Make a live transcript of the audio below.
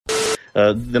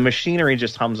The machinery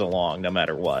just hums along no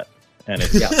matter what. And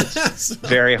it's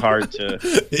very hard to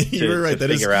You're right. to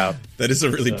figure out. That is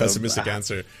a really pessimistic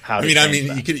answer. How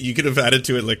you could have added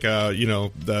to it like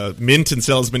the mint and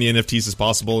sell as many NFTs as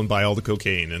possible and buy all the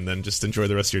cocaine and then just enjoy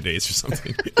the rest of your days or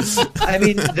something. I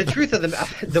mean, the truth of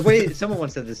the way someone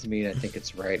once said this to me, and I think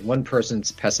it's right. One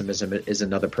person's pessimism is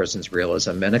another person's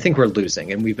realism, and I think we're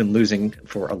losing, and we've been losing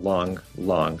for a long,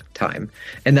 long time.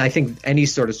 And I think any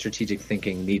sort of strategic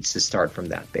thinking needs to start from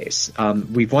that base.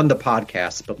 We've won the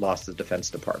podcast, but lost the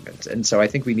Defense Department, and so I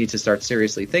think we need to start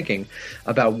seriously thinking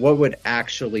about what would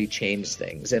actually change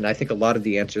things. And I think a lot of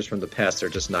the answers from the past are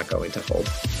just not going to hold.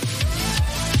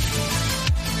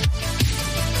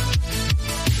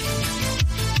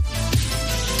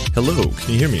 Hello,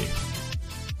 can you hear me?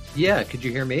 Yeah, could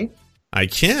you hear me? I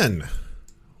can.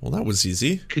 Well, that was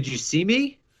easy. Could you see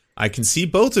me? I can see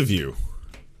both of you.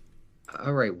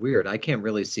 All right, weird. I can't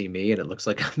really see me, and it looks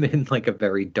like I'm in like a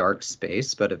very dark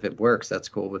space, but if it works, that's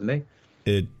cool with me.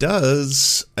 It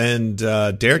does. And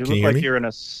Derek, can you hear me? You're in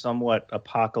a somewhat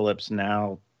apocalypse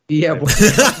now. Yeah, with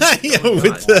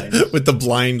the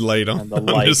blind light on. And the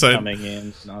light coming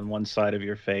in on one side of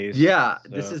your face. Yeah, so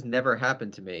this has never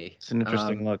happened to me. It's an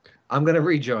interesting look. I'm going to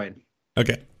rejoin.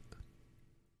 Okay.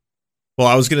 Well,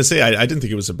 I was going to say, I didn't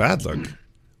think it was a bad look.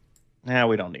 Yeah,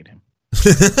 we don't need him.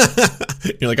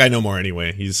 You're like, I know more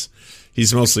anyway. He's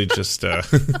mostly just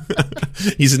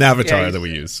he's an avatar that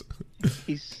we use.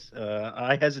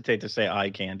 I hesitate to say eye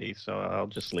candy, so I'll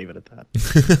just leave it at that.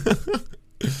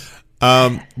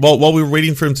 Well, while we were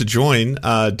waiting for him to join,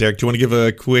 Derek, do you want to give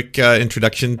a quick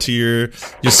introduction to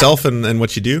yourself and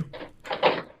what you do?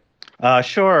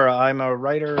 Sure. I'm a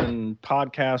writer and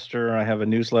podcaster. I have a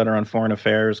newsletter on foreign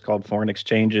affairs called Foreign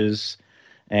Exchanges.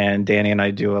 And Danny and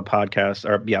I do a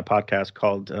podcast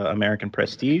called American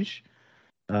Prestige.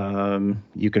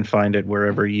 You can find it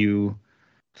wherever you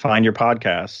find your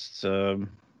podcasts.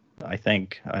 I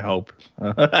hope.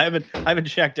 I haven't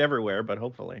checked everywhere, but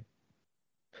hopefully.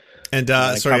 And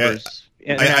it covers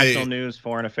international news,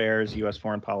 foreign affairs, U.S.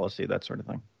 foreign policy, that sort of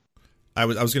thing. I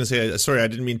was going to say, sorry, I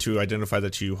didn't mean to identify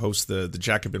that you host the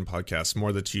Jacobin podcast,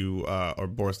 more that you are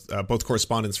both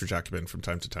correspondents for Jacobin from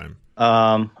time to time.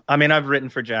 I mean, I've written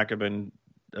for Jacobin,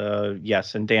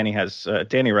 yes, and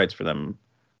Danny writes for them,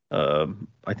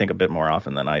 I think a bit more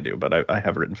often than I do, but I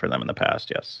have written for them in the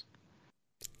past, yes.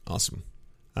 Awesome.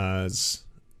 Is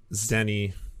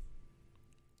Danny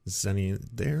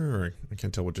there, or I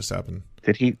can't tell what just happened?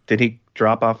 Did he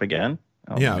drop off again?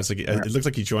 Oh, yeah, it looked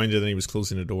like he joined it and he was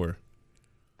closing the door.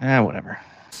 Whatever.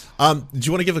 Do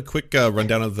you want to give a quick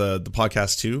rundown of the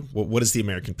podcast too? What is the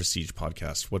American Prestige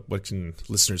podcast? What can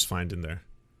listeners find in there?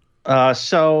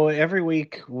 So every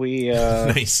week we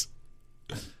nice.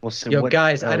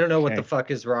 Guys, I don't know what the fuck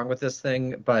is wrong with this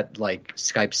thing, but like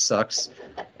Skype sucks,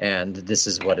 and this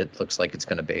is what it looks like it's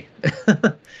going to be.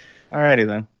 Alrighty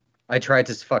then. I tried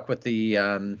to fuck with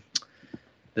the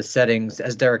settings.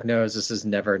 As Derek knows, this has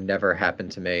never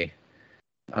happened to me.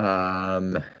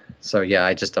 So yeah,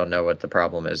 I just don't know what the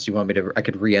problem is. You want me to? I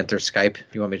could re-enter Skype.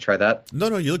 You want me to try that?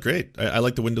 No, you look great. I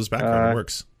like the Windows background. It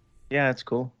works. Yeah, it's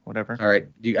cool. Whatever. All right.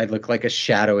 I look like a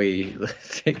shadowy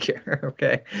figure.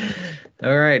 Okay.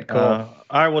 All right. Cool. All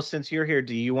right. Well, since you're here,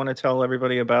 do you want to tell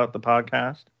everybody about the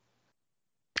podcast?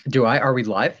 Do I? Are we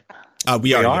live?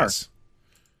 We are. Yes.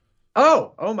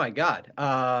 Oh my God.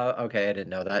 Okay, I didn't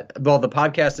know that. Well, the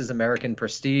podcast is American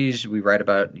Prestige. We write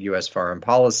about U.S. foreign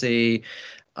policy.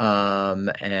 We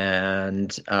talk,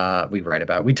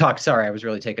 sorry, I was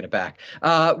really taken aback.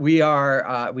 We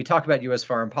talk about U.S.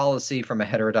 foreign policy from a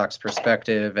heterodox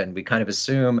perspective, and we kind of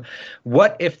assume,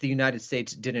 what if the United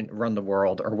States didn't run the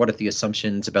world, or what if the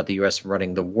assumptions about the U.S.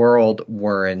 running the world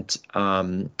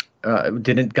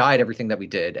didn't guide everything that we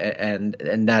did,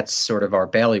 and that's sort of our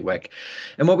bailiwick.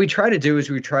 And what we try to do is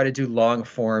we try to do long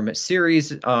form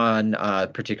series on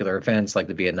particular events like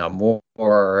the Vietnam War,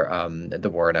 the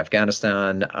war in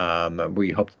Afghanistan.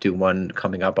 We hope to do one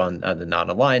coming up on the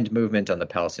non-aligned movement, on the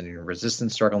Palestinian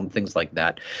resistance struggle, and things like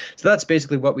that. So that's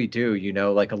basically what we do.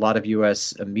 Like a lot of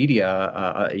U.S.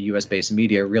 media, U.S.-based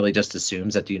media really just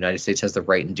assumes that the United States has the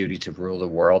right and duty to rule the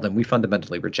world, and we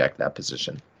fundamentally reject that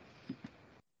position.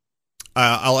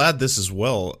 I'll add this as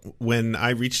well. When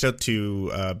I reached out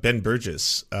to Ben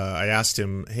Burgess, I asked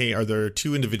him, hey, are there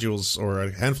two individuals or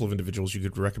a handful of individuals you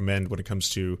could recommend when it comes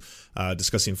to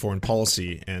discussing foreign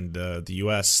policy and the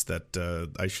U.S. that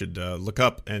I should look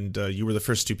up? And you were the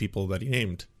first two people that he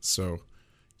named. So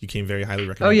you came very highly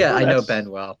recommended. Oh, yeah, I know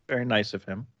Ben well. Very nice of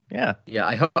him. Yeah.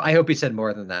 Yeah, I hope he said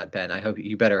more than that, Ben. I hope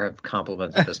you better have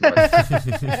complimented this more.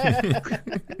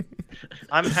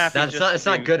 I'm happy. It's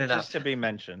not good enough just to be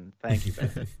mentioned. Thank you,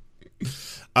 Ben.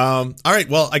 All right.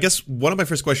 Well, I guess one of my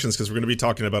first questions, because we're going to be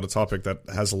talking about a topic that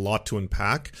has a lot to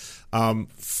unpack,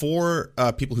 for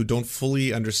people who don't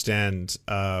fully understand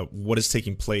what is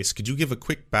taking place, could you give a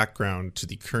quick background to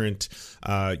the current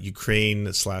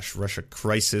Ukraine/Russia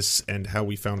crisis and how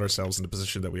we found ourselves in the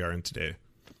position that we are in today?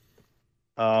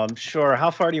 Sure. How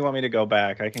far do you want me to go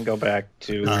back? I can go back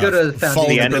to Let's go to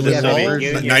the end of the Soviet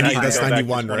Union. That's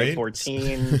 91, right?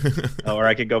 2014, or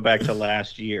I could go back to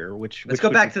last year. Let's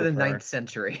go back to the 9th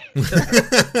century.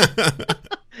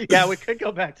 Yeah, we could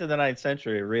go back to the 9th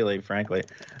century, really, frankly.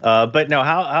 But no,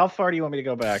 how far do you want me to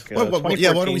go back? Why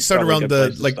don't we start around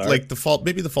the fall,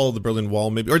 maybe the fall of the Berlin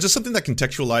Wall, maybe, or just something that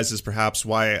contextualizes perhaps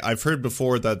why I've heard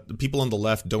before that the people on the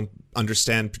left don't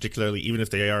understand, particularly even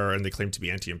if they are and they claim to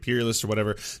be anti-imperialist or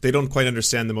whatever, they don't quite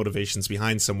understand the motivations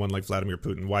behind someone like Vladimir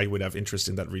Putin, why he would have interest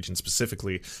in that region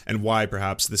specifically, and why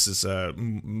perhaps this is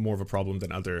more of a problem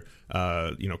than other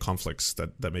conflicts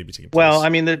that may be taking place. Well, I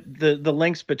mean, the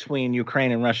links between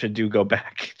Ukraine and Russia do go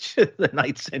back to the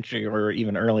 9th century or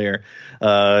even earlier,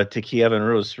 to Kiev and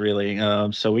Rus, really.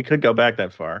 So we could go back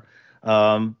that far.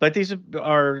 But these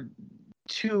are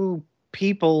two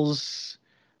peoples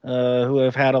who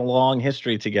have had a long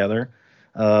history together.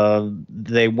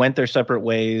 They went their separate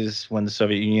ways when the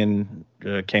Soviet Union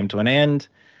came to an end,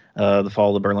 the fall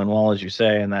of the Berlin Wall, as you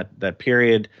say, and that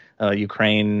period.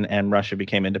 Ukraine and Russia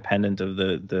became independent of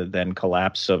the then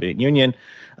collapsed Soviet Union.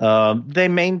 They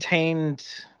maintained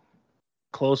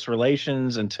close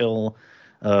relations until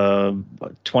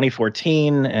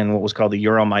 2014 and what was called the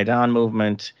Euromaidan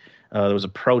movement. There was a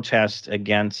protest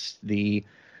against the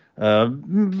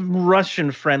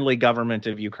Russian-friendly government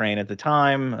of Ukraine at the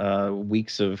time,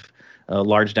 weeks of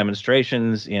large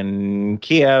demonstrations in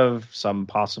Kiev, some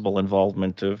possible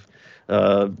involvement of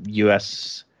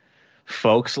U.S.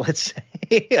 folks, let's say.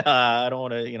 I don't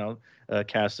want to,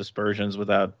 cast aspersions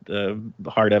without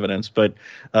hard evidence, but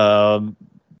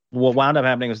what wound up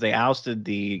happening was they ousted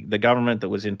the government that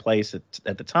was in place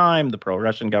at the time, the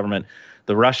pro-Russian government.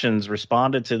 The Russians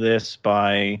responded to this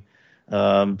by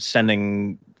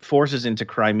sending forces into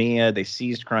Crimea. They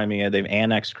seized Crimea. They've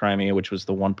annexed Crimea, which was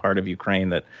the one part of Ukraine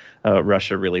that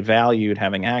Russia really valued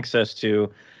having access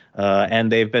to.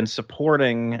 And they've been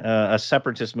supporting a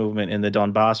separatist movement in the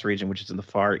Donbass region, which is in the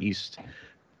far east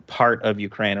part of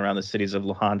Ukraine around the cities of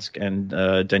Luhansk and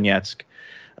Donetsk.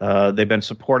 They've been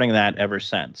supporting that ever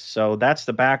since. So that's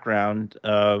the background.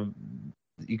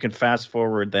 You can fast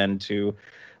forward then to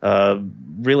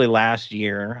really last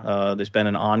year. There's been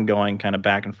an ongoing kind of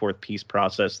back and forth peace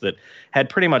process that had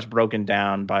pretty much broken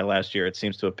down by last year. It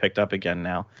seems to have picked up again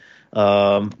now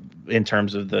in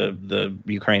terms of the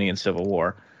Ukrainian civil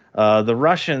war. The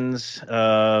Russians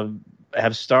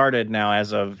have started now,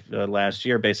 as of last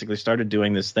year, basically started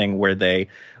doing this thing where they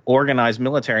organize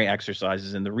military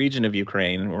exercises in the region of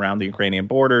Ukraine around the Ukrainian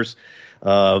borders.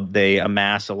 They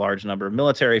amass a large number of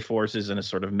military forces in a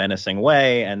sort of menacing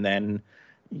way, and then,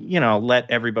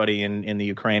 let everybody in the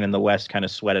Ukraine and the West kind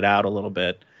of sweat it out a little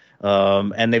bit.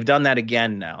 And they've done that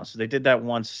again now. So they did that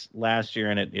once last year,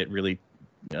 and it really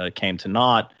came to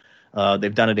naught.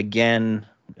 They've done it again,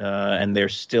 and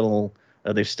they've still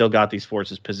got these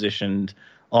forces positioned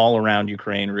all around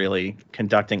Ukraine, really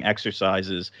conducting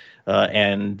exercises.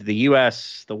 And the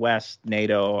U.S., the West,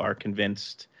 NATO are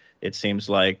convinced, it seems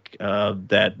like,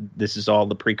 that this is all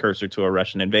the precursor to a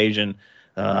Russian invasion.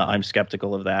 I'm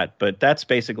skeptical of that, but that's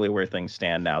basically where things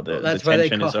stand now. The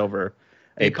tension is over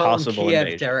a possible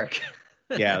invasion. Derek.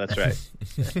 Yeah, that's right.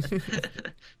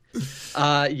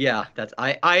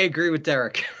 I agree with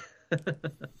Derek.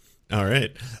 All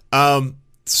right.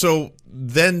 So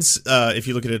then, if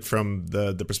you look at it from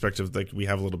the perspective, like we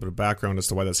have a little bit of background as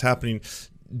to why that's happening,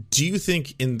 do you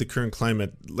think in the current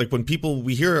climate, like when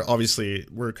we hear, obviously,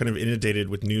 we're kind of inundated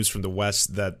with news from the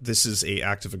West that this is a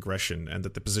act of aggression and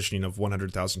that the positioning of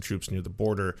 100,000 troops near the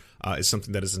border is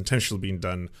something that is intentionally being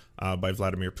done by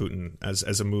Vladimir Putin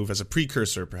as a move, as a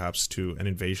precursor, perhaps, to an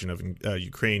invasion of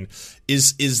Ukraine.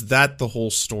 Is that the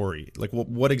whole story? Like,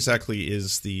 what exactly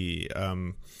is the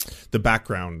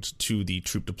background to the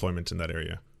troop deployment in that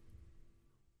area?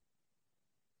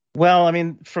 Well, I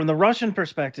mean, from the Russian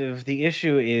perspective, the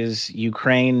issue is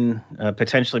Ukraine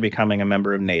potentially becoming a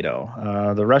member of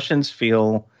NATO. The Russians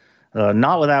feel,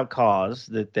 not without cause,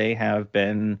 that they have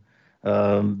been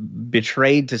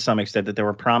betrayed to some extent, that there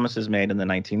were promises made in the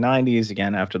 1990s,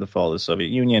 again, after the fall of the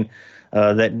Soviet Union,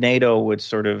 that NATO would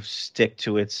sort of stick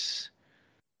to its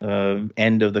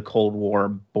end of the Cold War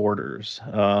borders.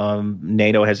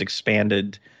 NATO has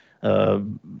expanded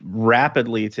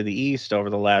rapidly to the east over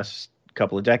the last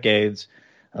couple of decades.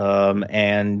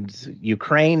 And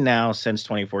Ukraine now, since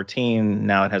 2014,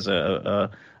 now it has a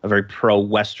very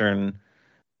pro-Western,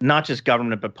 not just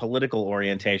government, but political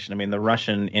orientation. I mean, the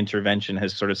Russian intervention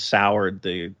has sort of soured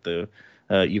the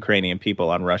Ukrainian people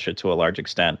on Russia to a large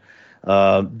extent.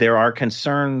 There are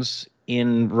concerns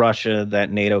in Russia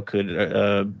that NATO could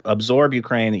absorb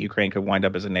Ukraine, that Ukraine could wind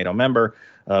up as a NATO member,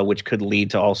 which could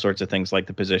lead to all sorts of things like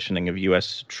the positioning of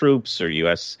U.S. troops or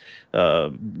U.S.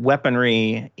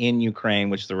 Weaponry in Ukraine,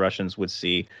 which the Russians would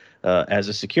see as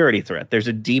a security threat. There's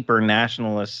a deeper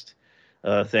nationalist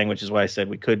thing, which is why I said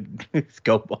we could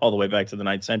go all the way back to the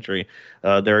 9th century.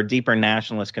 There are deeper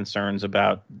nationalist concerns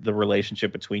about the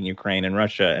relationship between Ukraine and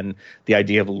Russia, and the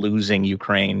idea of losing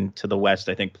Ukraine to the West,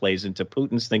 I think, plays into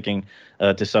Putin's thinking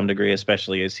to some degree,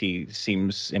 especially as he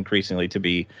seems increasingly to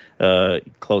be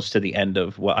close to the end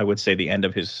of what I would say the end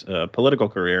of his political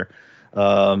career.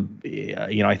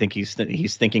 I think he's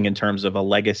thinking in terms of a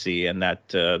legacy, and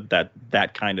that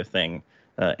kind of thing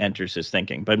enters his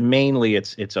thinking. But mainly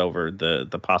it's over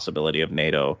the possibility of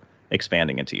NATO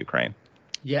expanding into Ukraine.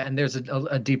 Yeah, and there's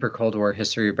a deeper Cold War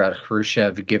history about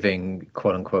Khrushchev giving,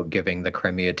 quote unquote, giving the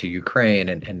Crimea to Ukraine,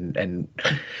 and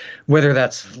whether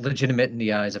that's legitimate in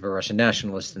the eyes of a Russian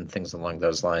nationalist and things along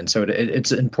those lines. So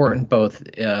it's important both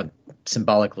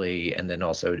symbolically and then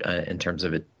also in terms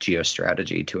of a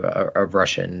geostrategy to a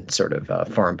Russian sort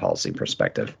of foreign policy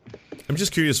perspective. I'm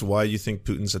just curious why you think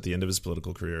Putin's at the end of his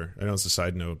political career. I know it's a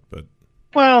side note, but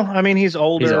well, I mean, he's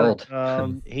older. He's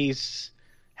old.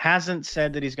 Hasn't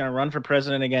said that he's going to run for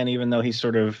president again, even though he's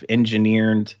sort of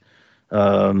engineered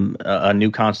a new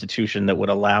constitution that would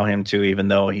allow him to, even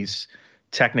though he's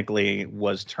technically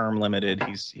was term limited.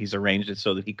 He's arranged it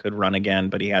so that he could run again,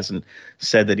 but he hasn't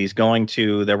said that he's going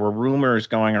to. There were rumors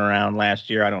going around last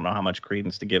year. I don't know how much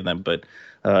credence to give them, but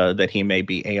that he may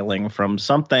be ailing from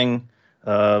something.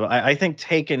 I think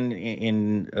taken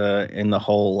in the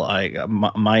whole,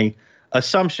 my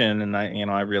assumption, and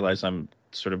I realize I'm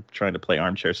sort of trying to play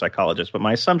armchair psychologist, but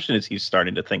my assumption is he's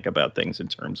starting to think about things in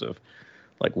terms of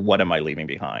like, what am I leaving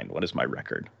behind? What is my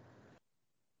record?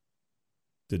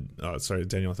 Sorry,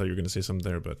 Daniel, I thought you were going to say something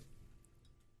there, but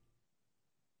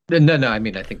no. I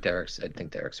mean, I think Derek's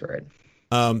right.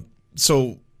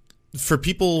 So for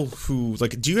people who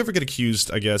do you ever get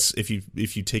accused, I guess, if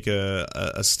you take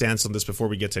a stance on this before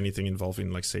we get to anything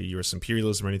involving, like, say, U.S.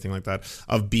 imperialism or anything like that,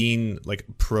 of being like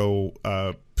pro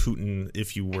Putin,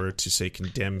 if you were to say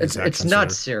condemn his actions? It's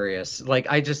not serious. Like,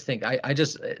 I just think I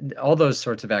just all those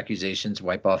sorts of accusations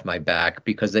wipe off my back,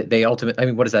 because they ultimately, I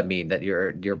mean, what does that mean? That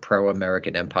you're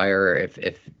pro-American empire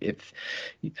if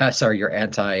you're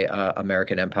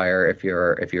anti-American empire if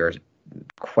you're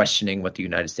questioning what the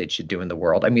United States should do in the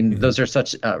world. I mean, those are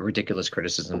such ridiculous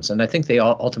criticisms. And I think they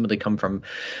all ultimately come from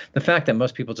the fact that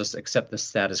most people just accept the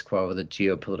status quo, the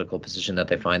geopolitical position that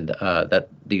they find that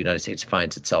the United States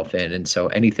finds itself in. And so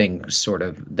anything sort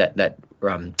of that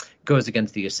goes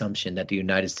against the assumption that the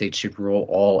United States should rule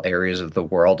all areas of the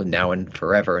world and now and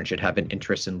forever, and should have an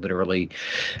interest in literally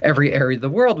every area of the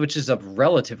world, which is of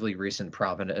relatively recent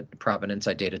provenance.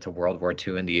 I date it to World War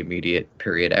II and the immediate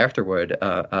period afterward,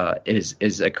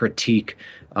 is a critique,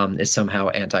 is somehow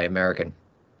anti-American.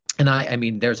 And I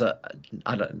mean,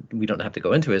 we don't have to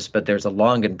go into this, but there's a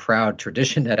long and proud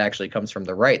tradition that actually comes from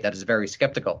the right that is very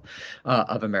skeptical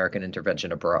of American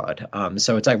intervention abroad.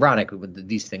 So it's ironic when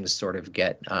these things sort of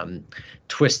get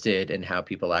twisted in how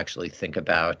people actually think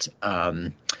about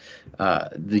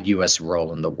the U.S.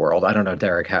 role in the world. I don't know,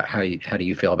 Derek, how do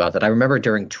you feel about that? I remember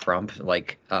during Trump,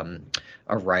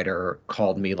 a writer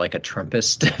called me like a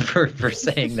Trumpist for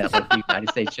saying that like the United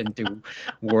States shouldn't do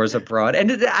wars abroad.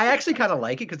 And I actually kind of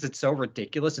like it because it's so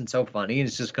ridiculous and so funny, and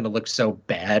it's just going to look so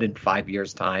bad in 5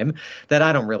 years' time that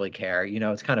I don't really care. You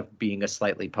know, it's kind of being a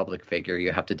slightly public figure.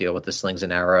 You have to deal with the slings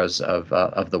and arrows of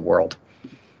the world.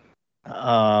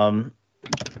 Yeah,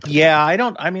 I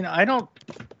don't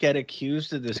get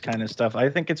accused of this kind of stuff. I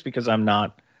think it's because I'm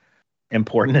not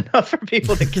important enough for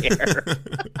people to care.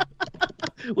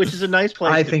 Which is a nice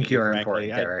place. I think you're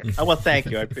important, Derek. Well, thank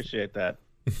you. I appreciate that.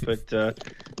 But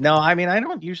no, I mean, I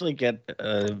don't usually get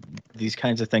these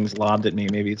kinds of things lobbed at me.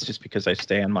 Maybe it's just because I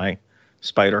stay in my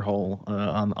spider hole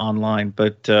online.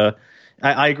 But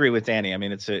I agree with Danny. I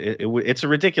mean, it's a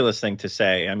ridiculous thing to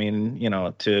say. I mean,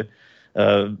 to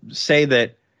say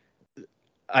that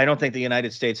I don't think the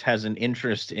United States has an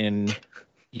interest in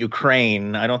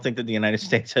Ukraine. I don't think that the United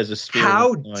States has a spirit.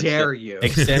 How dare you?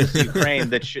 Extends to Ukraine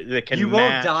that can. You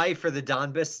won't die for the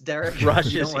Donbass, Derek.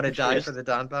 Russia's you don't want to die for the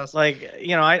Donbass.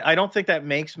 I don't think that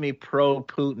makes me pro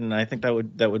Putin. I think that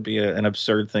would be an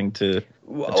absurd thing to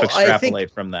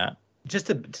extrapolate from that. Just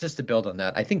to build on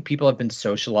that, I think people have been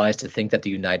socialized to think that the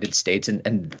United States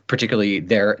and particularly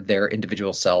their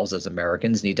individual selves as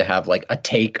Americans need to have like a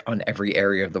take on every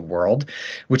area of the world,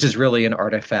 which is really an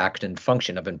artifact and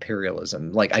function of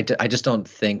imperialism. Like I just don't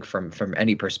think from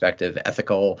any perspective,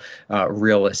 ethical,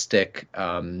 realistic,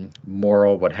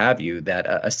 moral, what have you, that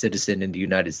a citizen in the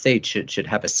United States should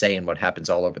have a say in what happens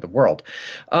all over the world.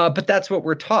 But that's what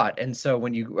we're taught, and so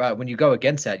when you go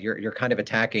against that, you're kind of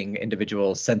attacking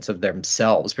individual sense of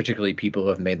themselves, particularly people who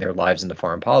have made their lives in the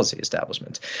foreign policy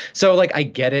establishment. So, like, I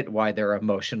get it why they're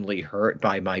emotionally hurt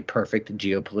by my perfect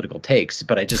geopolitical takes,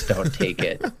 but I just don't take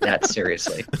it that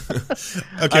seriously.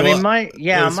 Okay, I mean,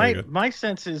 my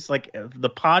sense is like the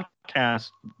podcast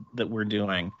that we're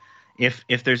doing.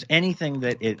 If there's anything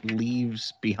that it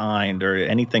leaves behind or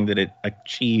anything that it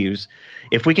achieves,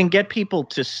 if we can get people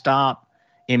to stop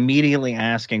immediately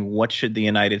asking what should the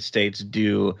United States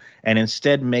do and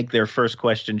instead make their first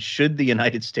question, should the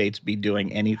United States be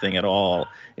doing anything at all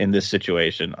in this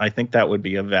situation, I think that would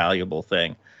be a valuable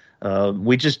thing.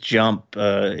 We just jump,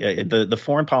 the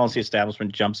foreign policy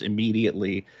establishment jumps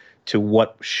immediately to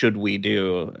what should we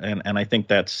do, and I think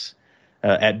that's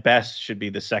at best should be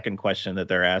the second question that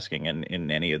they're asking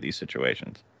in any of these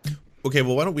situations. Okay,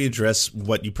 well, why don't we address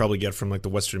what you probably get from like the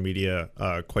Western media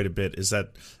quite a bit, is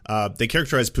that they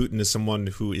characterize Putin as someone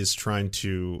who is trying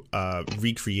to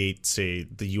recreate, say,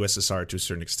 the USSR to a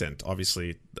certain extent.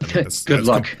 Obviously, I mean, that's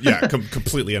luck.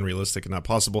 Completely unrealistic and not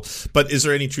possible. But is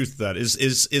there any truth to that?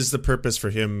 Is the purpose for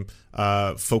him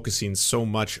focusing so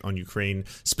much on Ukraine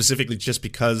specifically just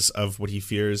because of what he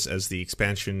fears as the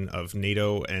expansion of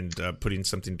NATO and putting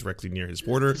something directly near his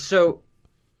border?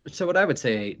 So what I would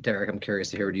say, Derek, I'm curious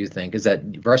to hear what you think, is that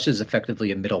Russia is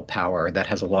effectively a middle power that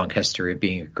has a long history of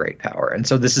being a great power. And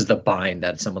so this is the bind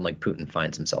that someone like Putin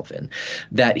finds himself in,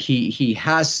 that he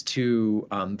has to,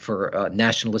 for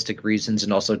nationalistic reasons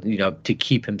and also, to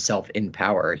keep himself in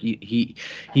power. He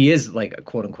is like a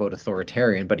quote unquote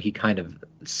authoritarian, but he kind of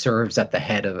serves at the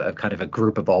head of kind of a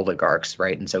group of oligarchs,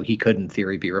 right? And so he could, in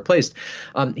theory, be replaced.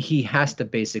 He has to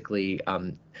basically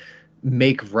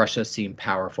make Russia seem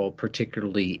powerful,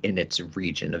 particularly in its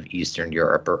region of Eastern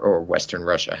Europe or Western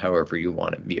Russia, however you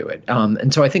want to view it.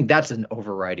 And so I think that's an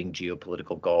overriding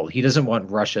geopolitical goal. He doesn't want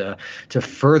Russia to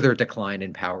further decline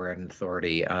in power and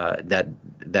authority that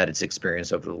it's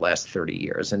experienced over the last 30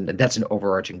 years. And that's an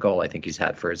overarching goal I think he's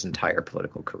had for his entire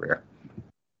political career.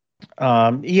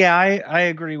 I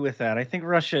agree with that. I think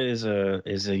Russia is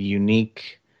a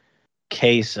unique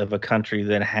case of a country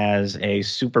that has a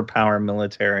superpower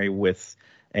military with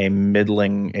a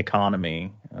middling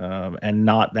economy and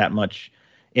not that much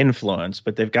influence,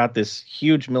 but they've got this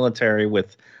huge military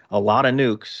with a lot of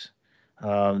nukes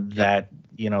that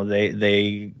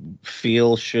they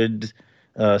feel should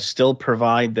still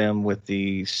provide them with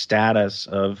the status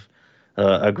of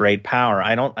a great power.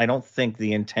 I don't think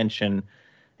the intention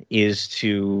is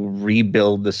to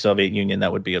rebuild the Soviet Union.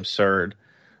 That would be absurd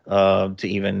to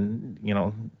even,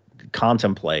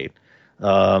 contemplate.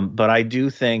 But I do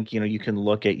think, you can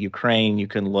look at Ukraine, you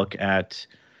can look at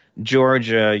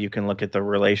Georgia, you can look at the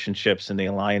relationships and the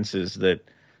alliances that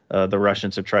the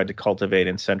Russians have tried to cultivate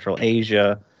in Central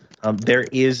Asia. There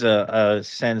is a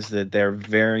sense that they're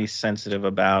very sensitive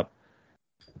about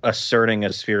asserting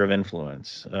a sphere of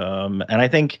influence. And I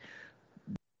think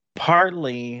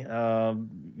partly,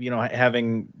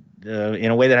 having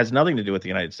in a way that has nothing to do with the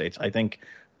United States, I think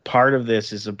part of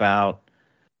this is about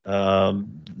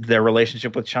their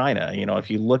relationship with China.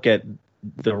 If you look at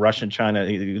the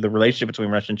relationship between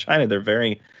Russia and China, they're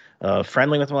very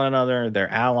friendly with one another.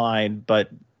 They're allied, but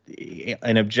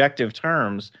in objective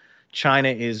terms, China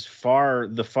is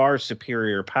the far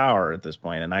superior power at this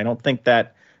point, and I don't think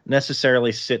that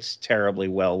necessarily sits terribly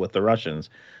well with the Russians.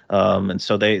 And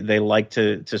so they like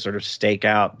to sort of stake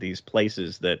out these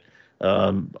places that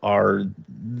are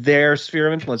their sphere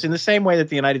of influence in the same way that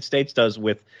the United States does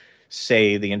with,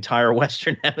 say, the entire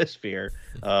Western Hemisphere,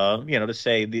 to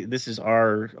say this is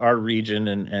our region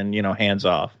and hands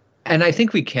off. And I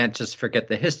think we can't just forget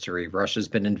the history. Russia's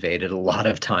been invaded a lot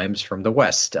of times from the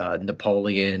West.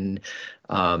 Napoleon,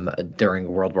 during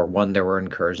World War I, there were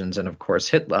incursions, and of course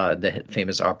Hitler, the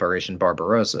famous Operation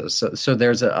Barbarossa. So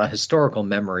there's a historical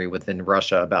memory within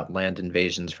Russia about land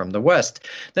invasions from the West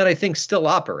that I think still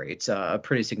operates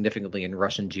pretty significantly in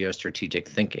Russian geostrategic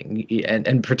thinking.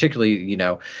 And particularly,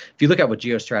 if you look at what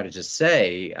geostrategists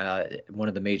say, one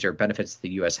of the major benefits the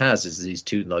U.S. has is these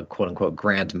two, quote unquote,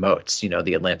 grand moats,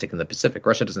 the Atlantic and the Pacific.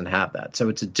 Russia doesn't have that. So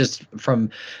it's just from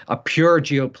a pure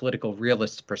geopolitical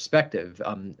realist perspective,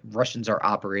 Russians are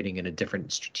are operating in a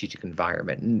different strategic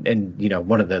environment. And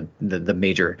one of the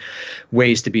major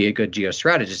ways to be a good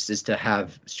geostrategist is to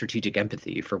have strategic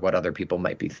empathy for what other people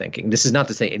might be thinking. This is not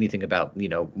to say anything about,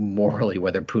 morally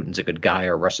whether Putin's a good guy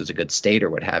or Russia's a good state or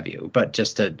what have you, but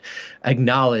just to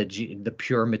acknowledge the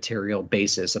pure material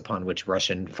basis upon which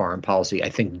Russian foreign policy, I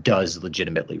think, does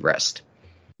legitimately rest.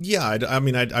 Yeah, I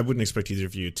wouldn't expect either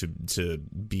of you to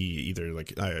be either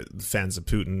like fans of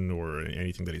Putin or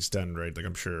anything that he's done, right? Like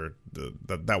I'm sure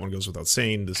that one goes without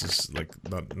saying. This is like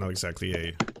not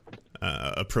exactly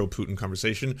a pro Putin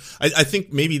conversation. I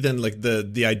think maybe then like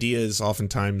the idea is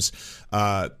oftentimes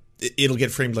it'll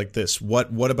get framed like this.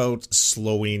 What about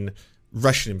slowing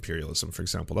Russian imperialism, for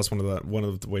example? That's one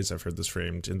of the ways I've heard this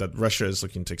framed, in that Russia is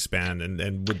looking to expand,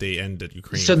 and would they end at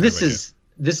Ukraine? So this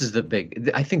is the big,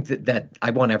 I think that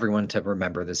I want everyone to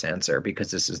remember this answer,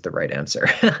 because this is the right answer.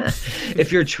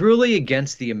 If you're truly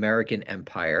against the American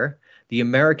empire, the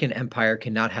American empire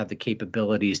cannot have the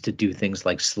capabilities to do things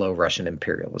like slow Russian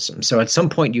imperialism. So at some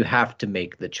point you have to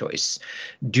make the choice.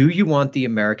 Do you want the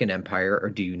American empire, or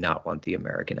do you not want the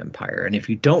American empire? And if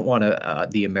you don't want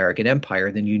the American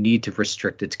empire, then you need to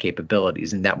restrict its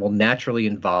capabilities. And that will naturally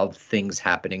involve things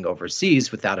happening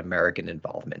overseas without American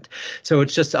involvement. So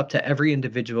it's just up to every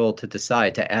individual to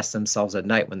decide, to ask themselves at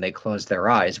night when they close their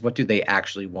eyes, what do they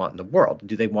actually want in the world?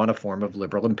 Do they want a form of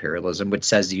liberal imperialism, which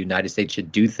says the United States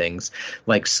should do things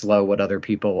like slow what other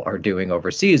people are doing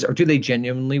overseas, or do they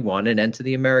genuinely want an end to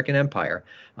the American empire?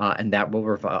 And that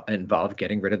will involve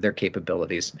getting rid of their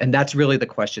capabilities. And that's really the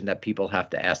question that people have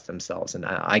to ask themselves. And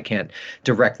I can't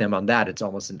direct them on that. It's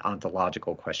almost an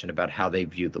ontological question about how they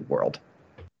view the world.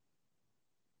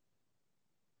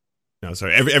 No,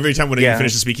 sorry. Every time when he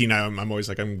finishes speaking, I'm always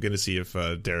like, I'm going to see if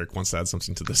Derek wants to add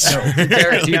something to this.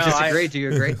 Derek, do you disagree? Do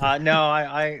you agree? No,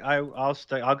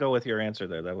 I'll go with your answer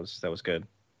there. That was good.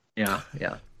 Yeah.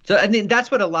 So I mean,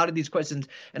 that's what a lot of these questions,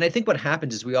 and I think what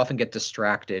happens is we often get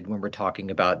distracted when we're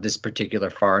talking about this particular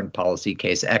foreign policy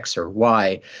case X or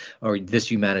Y, or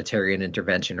this humanitarian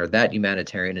intervention or that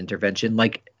humanitarian intervention.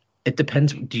 Like, it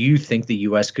depends. Do you think the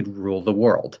U.S. could rule the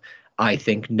world? I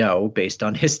think no, based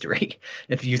on history.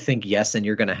 If you think yes, then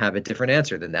you're going to have a different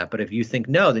answer than that. But if you think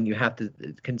no, then you have to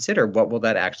consider, what will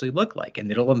that actually look like?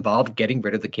 And it'll involve getting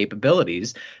rid of the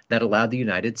capabilities that allow the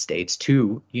United States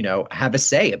to, have a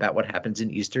say about what happens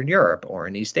in Eastern Europe or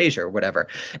in East Asia or whatever.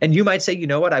 And you might say, you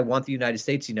know what, I want the United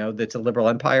States, that's a liberal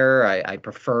empire. I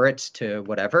prefer it to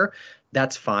whatever.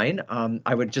 That's fine.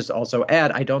 I would just also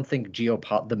add, I don't think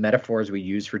the metaphors we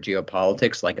use for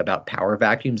geopolitics, like about power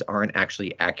vacuums, aren't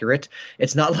actually accurate.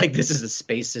 It's not like this is a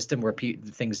space system where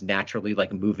things naturally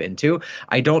like move into.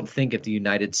 I don't think if the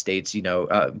United States,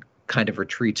 kind of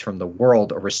retreats from the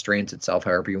world or restrains itself,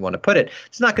 however you want to put it,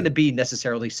 it's not going to be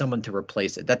necessarily someone to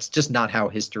replace it. That's just not how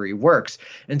history works.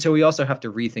 And so we also have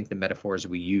to rethink the metaphors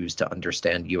we use to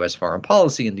understand U.S. foreign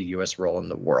policy and the U.S. role in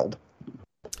the world.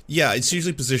 Yeah, it's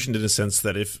usually positioned in a sense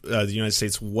that if the United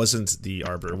States wasn't the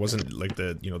arbiter, wasn't like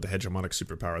the hegemonic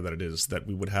superpower that it is, that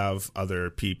we would have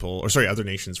other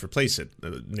nations replace it,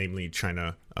 namely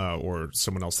China or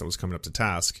someone else that was coming up to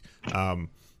task.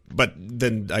 But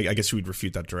then I guess you would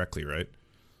refute that directly, right?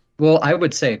 Well, I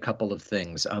would say a couple of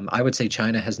things. I would say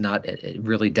China has not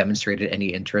really demonstrated any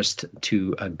interest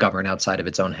to govern outside of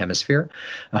its own hemisphere,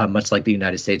 much like the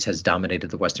United States has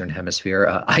dominated the Western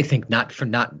Hemisphere. I think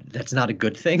that's not a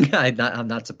good thing. I'm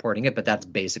not supporting it, but that's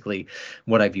basically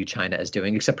what I view China as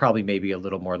doing, except probably maybe a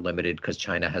little more limited because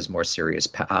China has more serious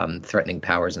threatening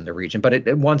powers in the region. But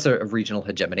it wants a regional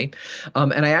hegemony.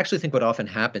 And I actually think what often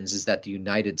happens is that the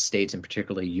United States, and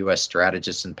particularly U.S.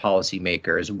 strategists and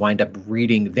policymakers, wind up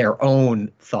reading their own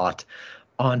thought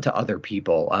onto other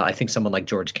people. I think someone like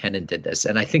George Kennan did this.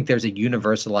 And I think there's a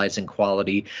universalizing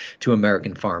quality to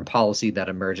American foreign policy that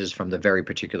emerges from the very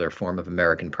particular form of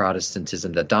American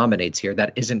Protestantism that dominates here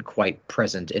that isn't quite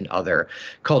present in other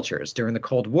cultures. During the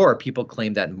Cold War, people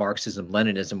claimed that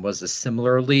Marxism-Leninism was a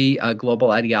similarly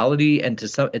global ideology, and to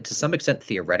some extent,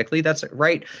 theoretically, that's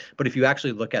right. But if you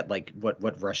actually look at like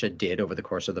what Russia did over the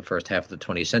course of the first half of the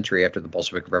 20th century after the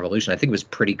Bolshevik Revolution, I think it was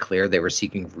pretty clear they were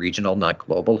seeking regional, not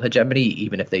global hegemony,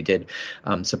 even if they did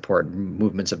support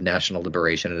movements of national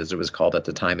liberation, as it was called at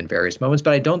the time in various moments.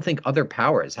 But I don't think other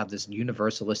powers have this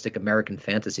universalistic American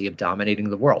fantasy of dominating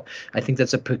the world. I think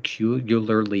that's a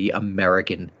peculiarly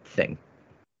American thing.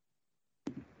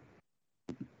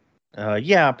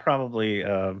 Yeah, probably.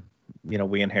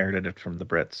 We inherited it from the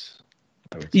Brits.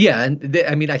 Yeah,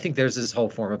 and I think there's this whole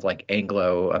form of like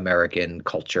Anglo-American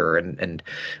culture and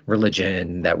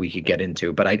religion that we could get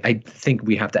into, but I think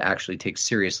we have to actually take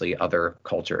seriously other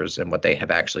cultures and what they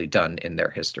have actually done in their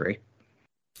history.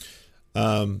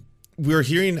 we're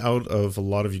hearing out of a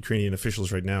lot of Ukrainian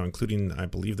officials right now, including, I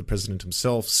believe, the president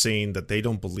himself, saying that they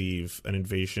don't believe an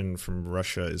invasion from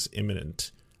Russia is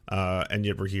imminent. And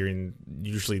yet we're hearing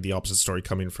usually the opposite story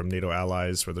coming from NATO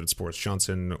allies, whether it's Boris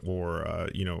Johnson or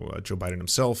Joe Biden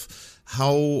himself.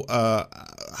 How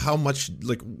much,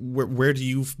 like, where do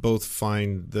you both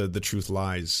find the truth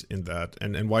lies in that,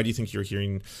 and why do you think you're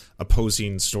hearing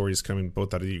opposing stories coming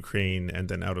both out of Ukraine and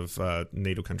then out of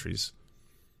NATO countries?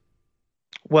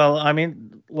 Well, I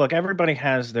mean, look, everybody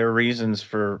has their reasons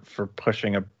for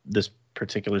pushing this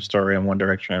particular story in one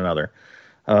direction or another.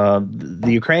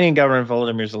 The Ukrainian government,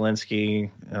 Volodymyr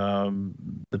Zelensky,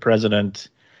 the president,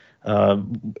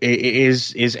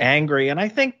 is angry, and I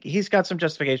think he's got some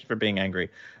justification for being angry.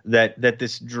 That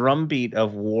this drumbeat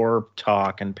of war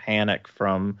talk and panic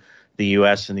from the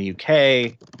U.S. and the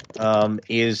U.K.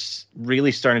 Is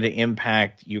really starting to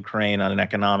impact Ukraine on an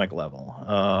economic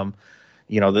level.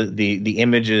 The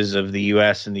images of the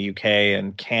U.S. and the U.K.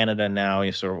 and Canada now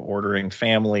is sort of ordering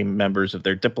family members of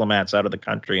their diplomats out of the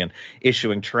country and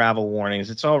issuing travel warnings.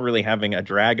 It's all really having a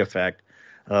drag effect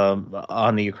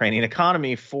on the Ukrainian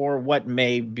economy for what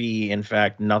may be, in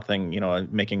fact, nothing,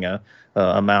 making a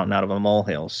mountain out of a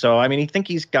molehill. So, I mean, I think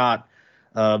he's got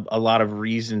a lot of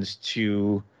reasons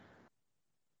to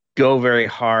go very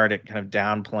hard at kind of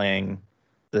downplaying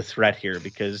the threat here,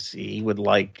 because he would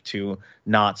like to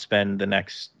not spend the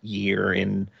next year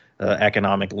in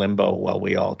economic limbo while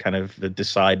we all kind of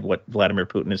decide what Vladimir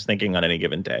Putin is thinking on any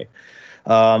given day.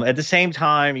 At the same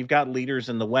time, you've got leaders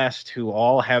in the West who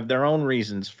all have their own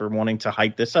reasons for wanting to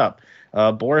hype this up.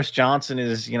 Boris Johnson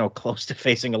is, close to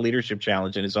facing a leadership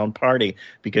challenge in his own party,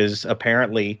 because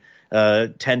apparently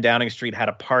 10 Downing Street had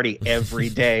a party every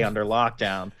day under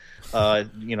lockdown.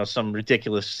 Some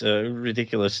ridiculous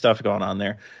stuff going on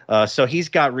there. So he's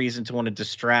got reason to want to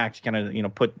distract, kind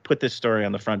of, put this story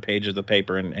on the front page of the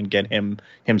paper and get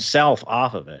himself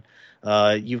off of it.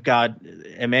 You've got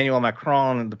Emmanuel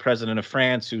Macron, the president of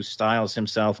France, who styles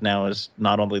himself now as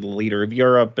not only the leader of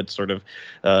Europe, but sort of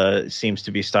seems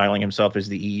to be styling himself as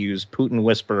the EU's Putin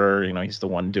whisperer. He's the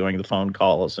one doing the phone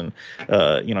calls and,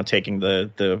 taking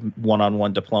the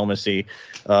one-on-one diplomacy.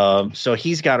 So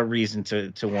he's got a reason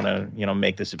to want to,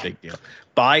 make this a big deal.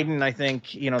 Biden, I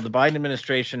think, the Biden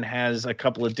administration has a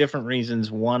couple of different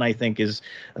reasons. One, I think, is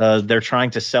they're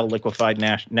trying to sell liquefied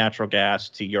natural gas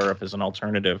to Europe as an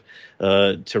alternative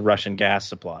to Russian gas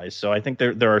supplies. So I think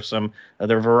there are a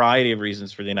variety of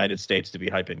reasons for the United States to be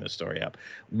hyping this story up.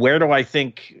 Where do I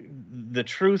think the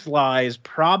truth lies?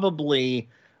 Probably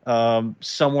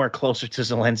somewhere closer to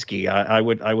Zelensky. I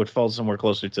would fall somewhere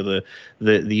closer to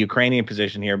the Ukrainian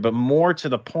position here, but more to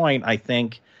the point, I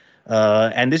think.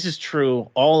 And this is true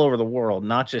all over the world,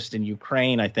 not just in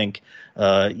Ukraine. I think,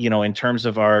 in terms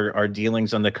of our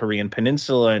dealings on the Korean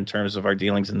Peninsula, in terms of our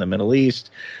dealings in the Middle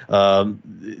East, the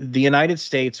United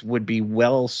States would be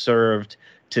well served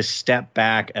to step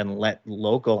back and let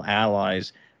local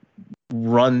allies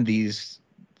run these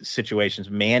situations,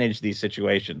 manage these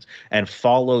situations, and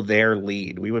follow their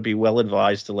lead. We would be well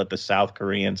advised to let the South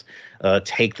Koreans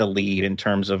take the lead in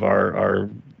terms of our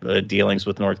dealings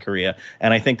with North Korea.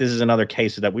 And I think this is another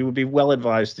case of that. We would be well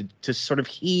advised to sort of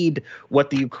heed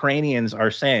what the Ukrainians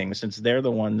are saying, since they're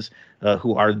the ones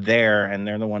who are there, and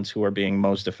they're the ones who are being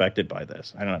most affected by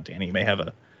this. I don't know, Danny, you may have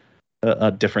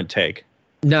a different take.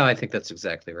 No, I think that's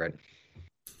exactly right.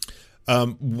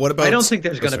 What about? I don't think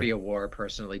there's going to be a war,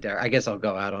 personally, Derek. I guess I'll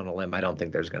go out on a limb. I don't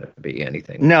think there's going to be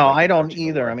anything. No, I don't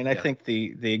either. I mean, I think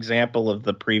the example of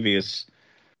the previous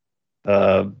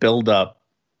buildup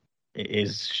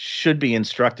should be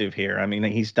instructive here. I mean,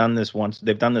 he's done this once.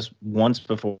 They've done this once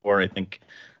before. I think,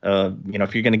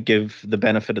 if you're going to give the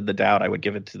benefit of the doubt, I would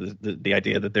give it to the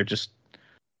idea that they're just,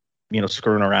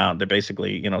 screwing around. They're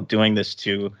basically, doing this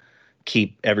to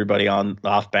keep everybody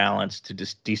off balance, to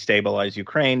just destabilize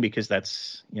Ukraine, because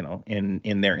that's,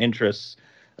 in their interests,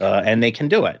 and they can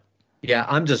do it. Yeah,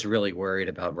 I'm just really worried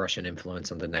about Russian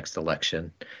influence on the next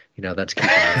election. That's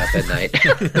keeping me up at night.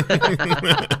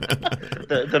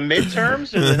 the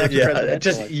midterms or the next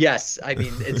presidential? Yes. I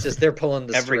mean, it's just they're pulling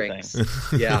the Everything.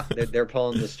 strings. Yeah, they're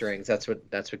pulling the strings. That's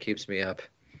what keeps me up.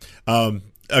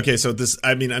 Okay, so this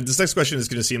next question is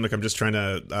going to seem like I'm just trying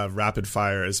to rapid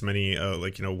fire as many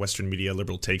Western media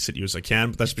liberal takes at you as I can,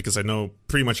 but that's because I know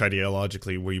pretty much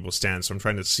ideologically where you will stand. So I'm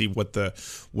trying to see what the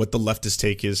leftist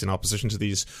take is in opposition to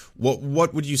these.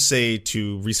 What would you say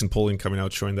to recent polling coming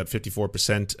out showing that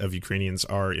 54% of Ukrainians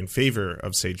are in favor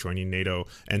of, say, joining NATO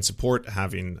and support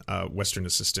having Western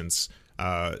assistance,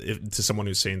 to someone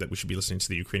who's saying that we should be listening to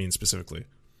the Ukrainians specifically?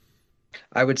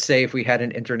 I would say if we had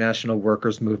an international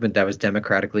workers' movement that was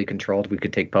democratically controlled, we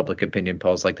could take public opinion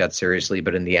polls like that seriously.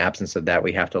 But in the absence of that,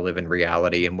 we have to live in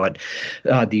reality. And what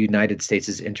the United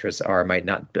States' interests are might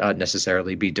not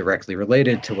necessarily be directly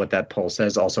related to what that poll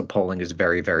says. Also, polling is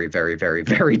very, very, very, very,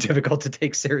 very difficult to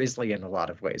take seriously in a lot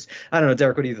of ways. I don't know,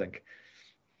 Derek, what do you think?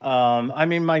 I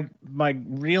mean, my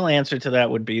real answer to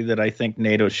that would be that I think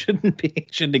NATO shouldn't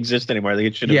exist anymore. They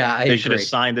should have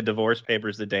signed the divorce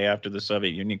papers the day after the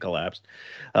Soviet Union collapsed.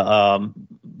 But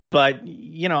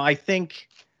I think,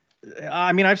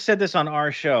 I mean, I've said this on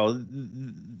our show.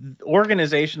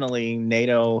 Organizationally,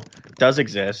 NATO does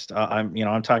exist. I'm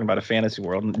talking about a fantasy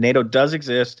world. NATO does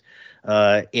exist.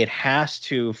 It has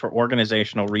to, for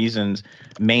organizational reasons,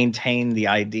 maintain the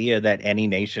idea that any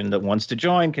nation that wants to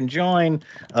join can join,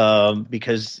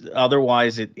 because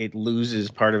otherwise it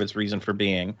loses part of its reason for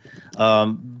being.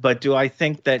 But do I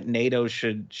think that NATO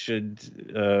should kick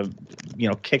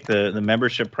the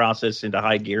membership process into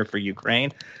high gear for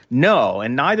Ukraine? No,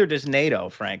 and neither does NATO,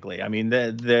 frankly. I mean,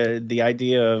 the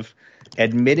idea of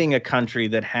admitting a country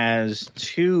that has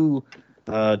two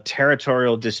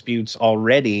territorial disputes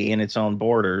already in its own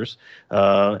borders,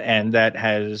 and that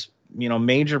has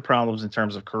major problems in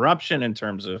terms of corruption, in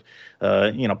terms of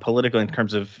political, in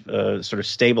terms of sort of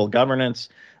stable governance.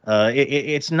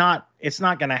 It's not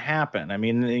going to happen. I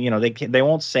mean, they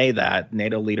won't say that.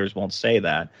 NATO leaders won't say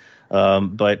that.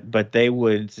 But they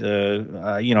would,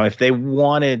 if they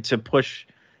wanted to push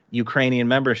Ukrainian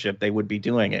membership, they would be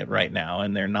doing it right now,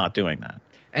 and they're not doing that.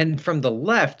 And from the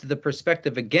left, the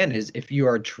perspective again is if you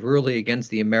are truly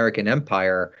against the American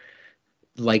empire,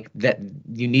 like that,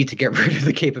 you need to get rid of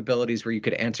the capabilities where you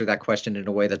could answer that question in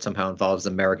a way that somehow involves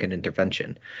American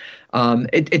intervention.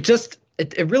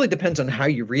 It really depends on how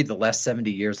you read the last 70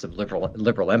 years of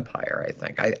liberal empire, I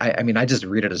think. I mean, I just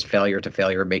read it as failure to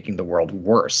failure, making the world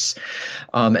worse.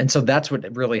 And so that's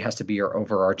what really has to be your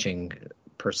overarching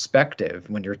perspective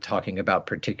when you're talking about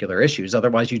particular issues.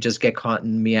 Otherwise, you just get caught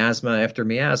in miasma after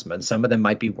miasma. And some of them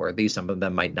might be worthy, some of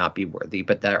them might not be worthy,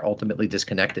 but they're ultimately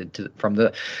disconnected from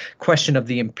the question of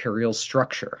the imperial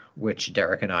structure, which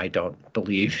Derek and I don't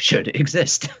believe should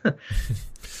exist.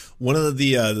 One of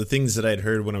the things that I'd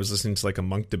heard when I was listening to like a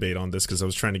monk debate on this, because I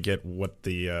was trying to get what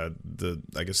the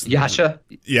I guess Yasha,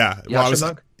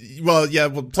 monk.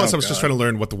 Plus I was just trying to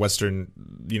learn what the Western,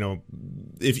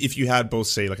 if you had both,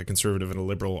 say, like a conservative and a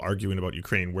liberal arguing about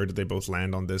Ukraine, where did they both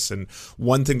land on this? And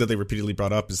one thing that they repeatedly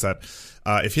brought up is that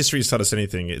if history has taught us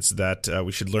anything, it's that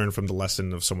we should learn from the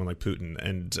lesson of someone like Putin.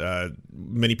 And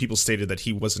many people stated that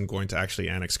he wasn't going to actually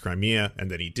annex Crimea,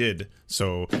 and then he did.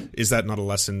 So is that not a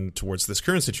lesson towards this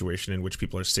current situation in which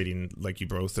people are stating, like you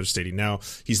both are stating now,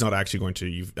 he's not actually going to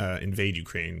invade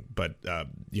Ukraine, but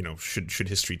should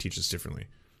history teach us differently?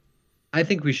 I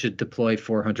think we should deploy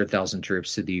 400,000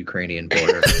 troops to the Ukrainian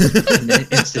border and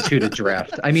institute a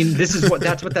draft. I mean, that's what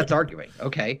that's arguing.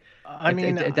 Okay. I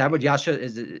mean, that what Yasha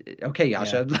is. Okay,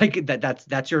 Yasha, yeah. Like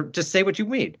that's your, just say what you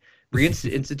mean.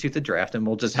 Reinstitute the draft, and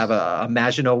we'll just have a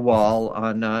Maginot Wall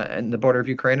on in the border of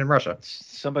Ukraine and Russia.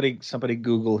 Somebody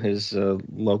Google his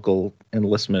local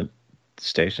enlistment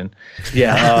station.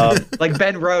 Yeah. Like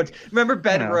Ben Rhodes. Remember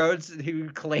Ben Rhodes, who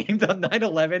claimed on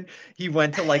 9/11 he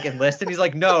went to like enlist, and he's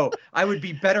like, no, I would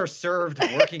be better served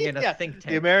working in a think tank.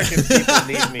 The American people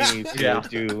need me to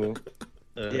do.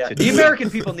 The American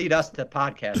people need us to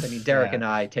podcast. I mean, Derek and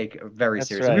I take it very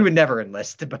seriously. Right. We would never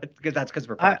enlist, but that's because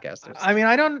we're podcasters. I mean,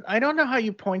 I don't know how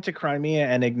you point to Crimea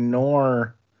and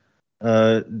ignore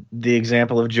the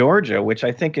example of Georgia, which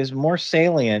I think is more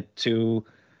salient to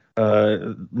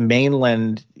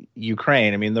mainland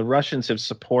Ukraine. I mean, the Russians have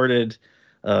supported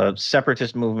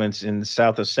separatist movements in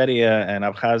South Ossetia and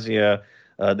Abkhazia.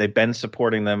 They've been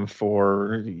supporting them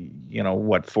for,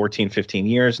 14, 15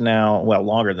 years now. Well,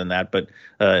 longer than that, but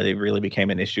it really became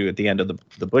an issue at the end of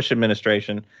the Bush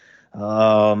administration.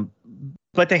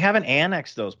 But they haven't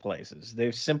annexed those places.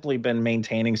 They've simply been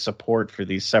maintaining support for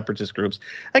these separatist groups,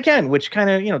 again, which kind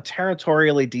of,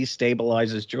 territorially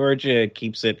destabilizes Georgia. It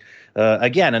keeps it,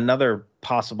 again, another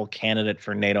possible candidate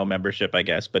for NATO membership, I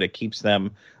guess, but it keeps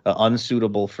them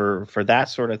unsuitable for that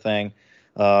sort of thing.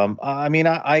 I mean,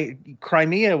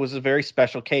 Crimea was a very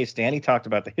special case. Danny talked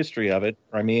about the history of it.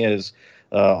 Crimea has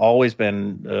always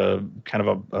been kind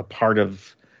of a part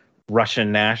of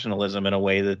Russian nationalism in a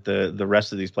way that the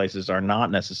rest of these places are not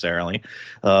necessarily.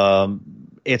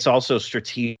 It's also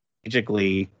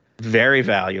strategically very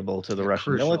valuable to the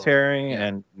Russian military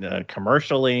and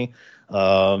commercially.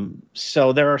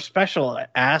 So there are special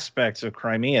aspects of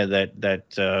Crimea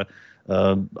that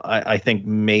I think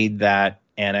made that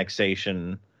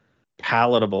annexation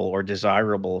palatable or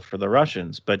desirable for the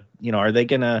Russians. But are they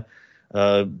going to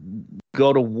uh,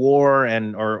 go to war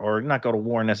or not go to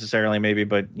war necessarily maybe,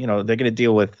 but they're going to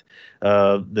deal with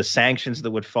the sanctions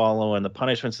that would follow and the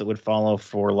punishments that would follow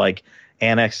for like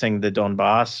annexing the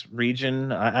Donbass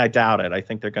region. I doubt it. I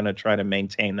think they're going to try to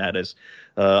maintain that as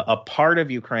a part of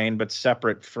Ukraine, but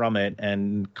separate from it,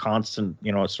 and constant,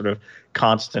 sort of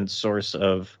constant source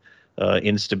of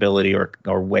instability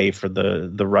or way for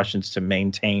the Russians to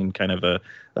maintain kind of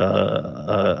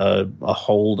a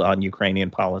hold on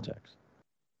Ukrainian politics.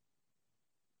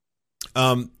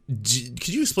 Could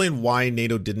you explain why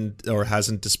NATO didn't or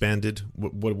hasn't disbanded?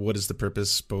 What is the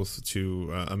purpose, both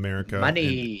to America?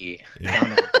 Money,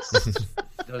 dominance.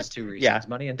 Those two reasons: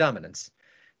 money and dominance.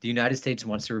 The United States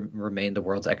wants to remain the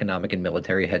world's economic and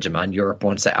military hegemon. Europe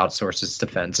wants to outsource its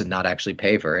defense and not actually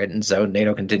pay for it, and so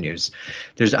NATO continues.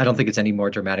 I don't think it's any more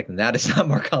dramatic than that. It's not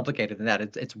more complicated than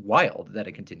that. It's wild that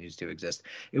it continues to exist.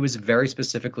 It was very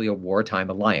specifically a wartime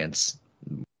alliance.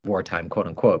 Wartime, quote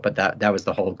unquote, but that was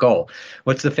the whole goal.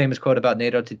 What's the famous quote about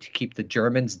NATO? To keep the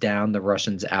Germans down, the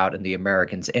Russians out, and the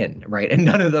Americans in, right? And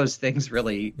none of those things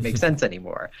really make sense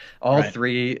anymore. All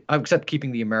three, except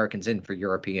keeping the Americans in for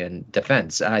European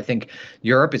defense. I think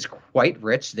Europe is quite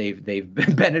rich. They've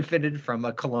benefited from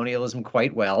a colonialism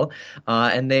quite well,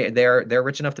 and they're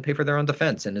rich enough to pay for their own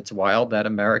defense. And it's wild that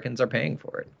Americans are paying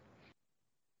for it.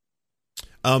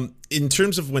 In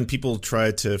terms of when people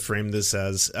try to frame this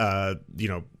as,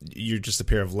 you're just a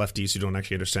pair of lefties who don't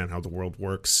actually understand how the world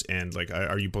works, and like,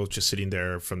 are you both just sitting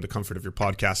there from the comfort of your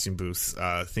podcasting booth,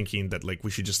 thinking that like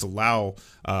we should just allow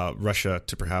Russia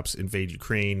to perhaps invade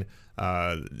Ukraine?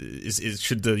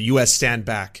 Should the U.S. stand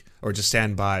back or just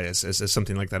stand by as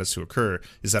something like that is to occur?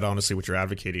 Is that honestly what you're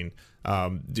advocating?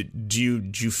 Do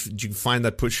you find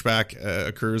that pushback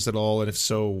occurs at all, and if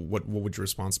so, what would your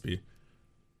response be?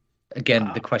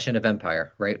 Again, the question of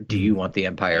empire, right? Do you want the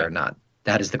empire or not?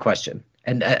 That is the question.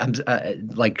 And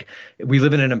we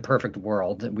live in an imperfect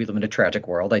world. We live in a tragic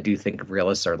world. I do think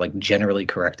realists are like generally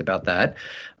correct about that.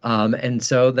 And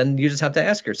so then you just have to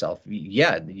ask yourself,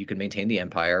 you can maintain the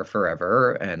empire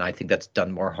forever. And I think that's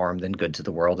done more harm than good to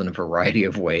the world in a variety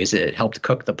of ways. It helped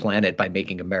cook the planet by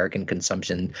making American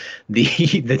consumption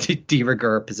the de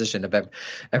rigueur position of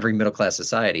every middle-class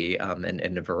society, and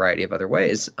in a variety of other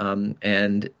ways.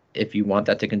 And if you want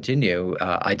that to continue,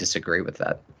 I disagree with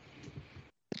that.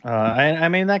 I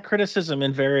mean, that criticism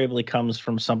invariably comes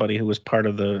from somebody who was part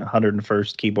of the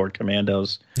 101st Keyboard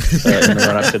Commandos in the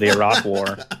run-up to the Iraq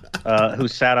War, who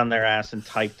sat on their ass and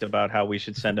typed about how we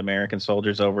should send American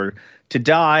soldiers over to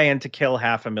die and to kill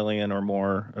 500,000 or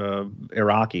more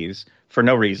Iraqis for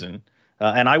no reason.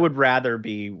 And I would rather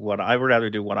do what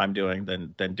I'm doing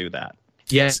than do that.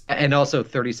 Yes, and also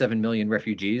 37 million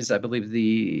refugees. I believe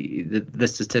the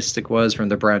statistic was from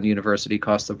the Brown University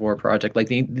Cost of War Project. Like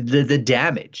the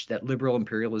damage that liberal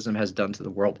imperialism has done to the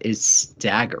world is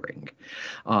staggering,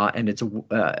 and it's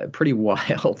pretty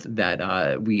wild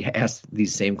that we ask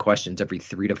these same questions every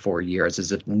 3 to 4 years,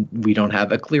 as if we don't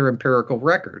have a clear empirical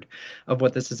record of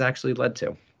what this has actually led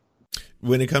to.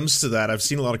 When it comes to that, I've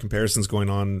seen a lot of comparisons going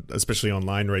on, especially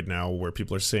online right now, where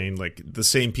people are saying like the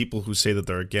same people who say that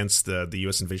they're against the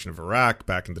U.S. invasion of Iraq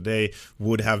back in the day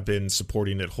would have been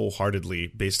supporting it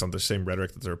wholeheartedly based on the same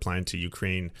rhetoric that they're applying to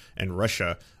Ukraine and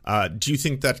Russia. Do you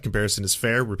think that comparison is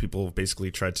fair, where people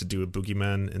basically tried to do a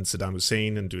boogeyman in Saddam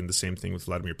Hussein and doing the same thing with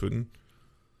Vladimir Putin?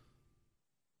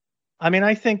 I mean,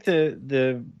 I think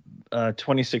the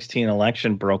 2016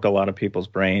 election broke a lot of people's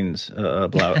brains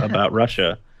about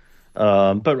Russia.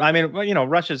 But I mean,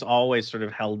 Russia's always sort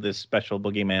of held this special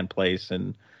boogeyman place,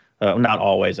 and not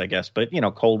always, I guess, but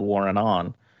Cold War and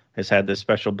on has had this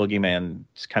special boogeyman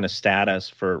kind of status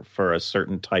for a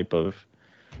certain type of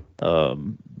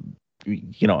American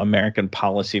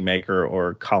policymaker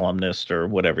or columnist or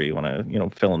whatever you want to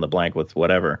fill in the blank with,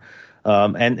 whatever.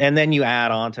 And then you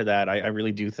add on to that, I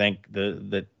really do think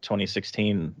the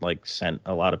 2016 sent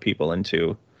a lot of people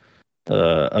into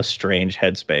a strange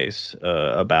headspace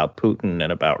about Putin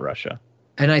and about Russia.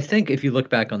 And I think if you look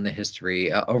back on the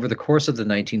history, over the course of the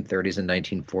 1930s and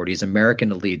 1940s, American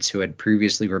elites who had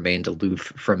previously remained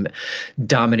aloof from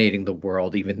dominating the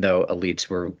world, even though elites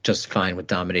were just fine with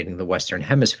dominating the Western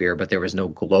Hemisphere, but there was no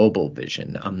global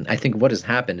vision. I think what has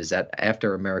happened is that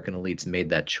after American elites made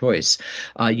that choice,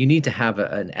 you need to have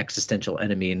an existential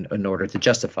enemy in order to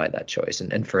justify that choice.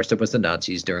 And first it was the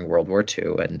Nazis during World War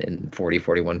II and in 40,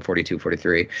 41, 42,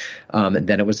 43. And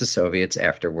then it was the Soviets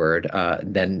afterward.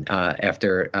 Then after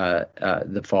after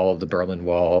the fall of the Berlin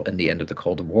Wall and the end of the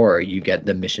Cold War, you get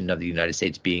the mission of the United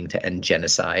States being to end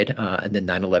genocide. And then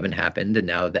 9/11 happened, and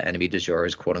now the enemy du jour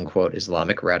is quote unquote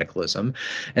Islamic radicalism.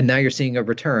 And now you're seeing a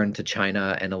return to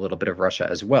China and a little bit of Russia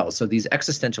as well. So these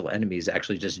existential enemies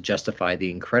actually just justify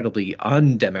the incredibly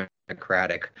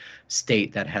undemocratic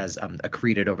state that has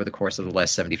accreted over the course of the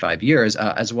last 75 years,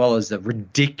 as well as the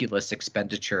ridiculous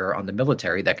expenditure on the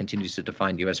military that continues to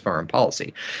define U.S. foreign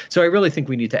policy. So I really think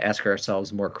we need to ask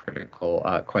ourselves more critical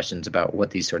questions about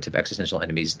what these sorts of existential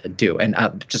enemies do. And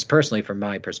just personally, from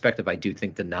my perspective, I do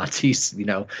think the Nazis,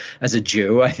 as a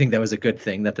Jew, I think that was a good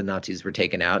thing that the Nazis were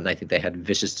taken out, and I think they had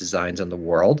vicious designs on the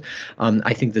world.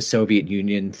 I think the Soviet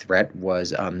Union threat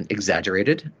was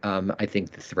exaggerated. I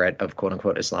think the threat of quote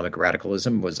unquote Islamic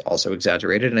radicalism was also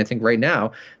exaggerated. And I think right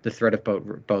now the threat of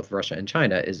both Russia and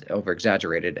China is over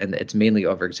exaggerated. And it's mainly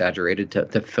over exaggerated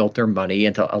to filter money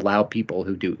and to allow people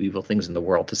who do evil things in the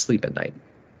world to sleep at night.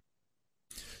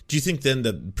 Do you think then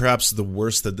that perhaps the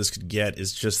worst that this could get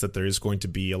is just that there is going to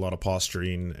be a lot of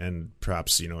posturing and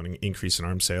perhaps, an increase in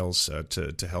arms sales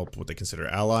to help what they consider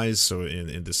allies? So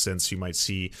in this sense, you might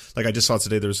see, like I just saw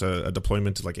today, there's a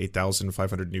deployment of like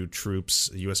 8,500 new troops,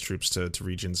 U.S. troops to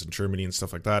regions in Germany and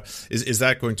stuff like that. Is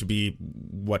that going to be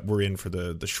what we're in for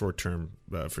the short term,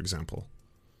 for example?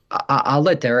 I'll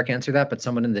let Derek answer that, but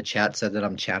someone in the chat said that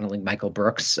I'm channeling Michael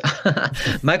Brooks.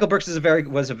 Michael Brooks was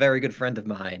a very good friend of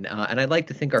mine, and I like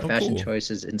to think our fashion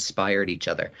choices inspired each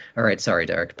other. All right, sorry,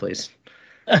 Derek, please.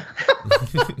 I'm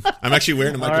actually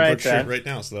wearing a Michael Brooks shirt right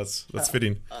now, so that's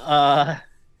fitting. I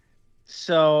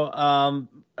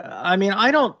mean,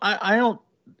 I don't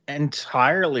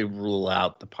entirely rule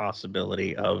out the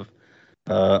possibility of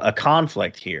a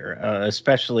conflict here,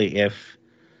 especially if.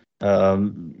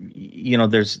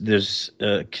 There's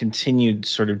continued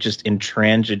sort of just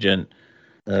intransigent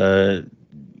kind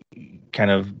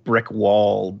of brick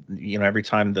wall, every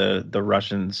time the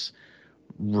Russians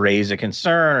raise a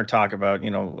concern or talk about,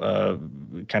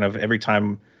 kind of every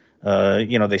time,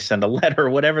 they send a letter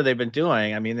or whatever they've been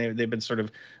doing. I mean, they've been sort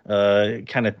of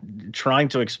kind of trying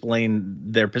to explain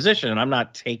their position. And I'm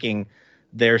not taking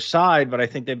their side, but I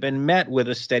think they've been met with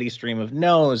a steady stream of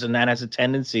no's, and that has a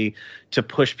tendency to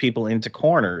push people into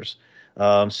corners.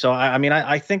 So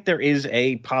I think there is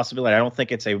a possibility. I don't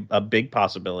think it's a big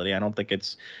possibility. I don't think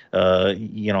it's a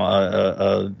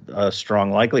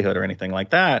strong likelihood or anything like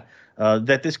that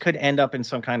that this could end up in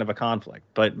some kind of a conflict.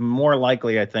 But more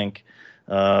likely, I think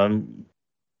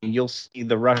you'll see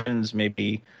the Russians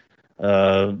maybe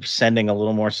sending a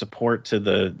little more support to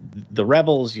the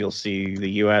rebels. You'll see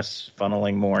the U.S.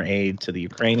 funneling more aid to the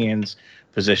Ukrainians,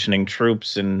 positioning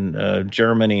troops in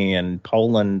Germany and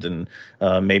Poland, and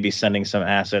maybe sending some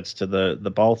assets to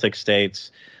the Baltic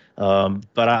states.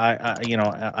 But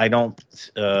I don't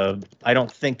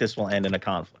think this will end in a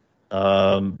conflict.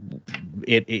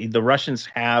 The Russians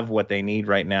have what they need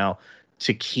right now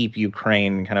to keep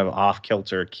Ukraine kind of off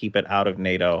kilter, keep it out of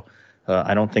NATO.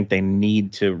 I don't think they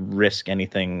need to risk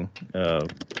anything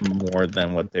more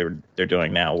than what they're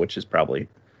doing now, which is probably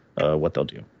what they'll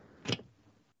do.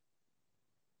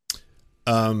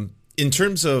 In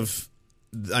terms of,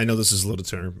 I know this is a little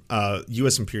term,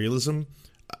 U.S. imperialism,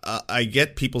 I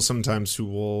get people sometimes who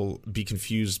will be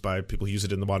confused by people who use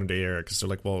it in the modern day era because they're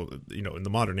like, well, in the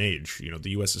modern age,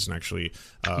 the U.S. isn't actually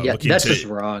looking that's just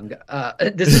wrong.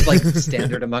 This is like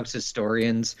standard amongst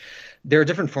historians. There are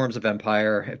different forms of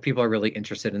empire. If people are really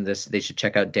interested in this, they should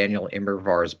check out Daniel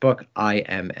Immerwahr's book,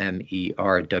 Immerwahr,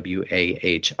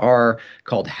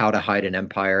 called How to Hide an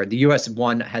Empire. The U.S.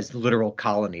 has literal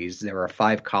colonies. There are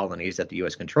 5 colonies that the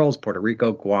U.S. controls: Puerto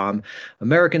Rico, Guam,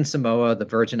 American Samoa, the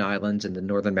Virgin Islands, and the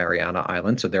Northern Mariana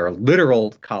Islands. So there are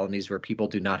literal colonies where people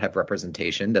do not have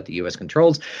representation that the U.S.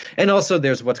 controls. And also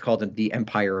there's what's called the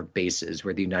Empire of Bases,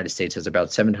 where the United States has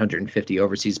about 750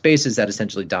 overseas bases that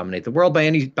essentially dominate the world. By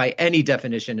any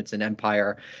definition, it's an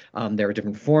empire. There are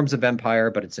different forms of empire,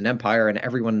 but it's an empire, and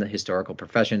everyone in the historical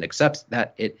profession accepts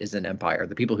that it is an empire.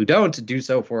 The people who don't do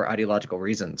so for ideological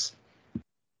reasons.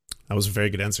 That was a very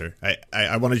good answer.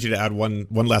 I wanted you to add one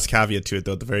last caveat to it,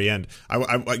 though, at the very end.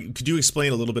 Could you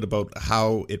explain a little bit about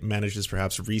how it manages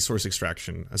perhaps resource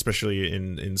extraction, especially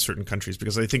in certain countries?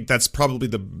 Because I think that's probably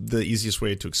the easiest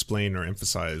way to explain or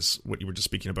emphasize what you were just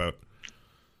speaking about.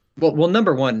 Well,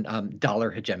 number one,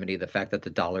 dollar hegemony, the fact that the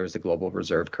dollar is the global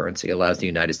reserve currency allows the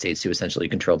United States to essentially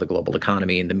control the global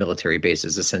economy, and the military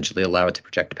bases essentially allow it to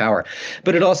project power.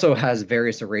 But it also has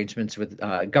various arrangements with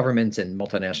governments and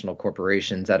multinational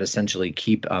corporations that essentially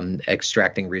keep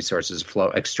extractive resources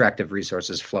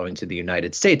flowing to the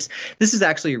United States. This is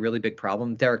actually a really big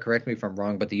problem. Derek, correct me if I'm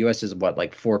wrong, but the U.S. is what,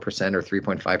 like 4% or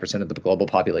 3.5% of the global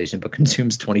population, but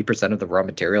consumes 20% of the raw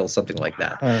materials, something like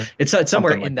that. It's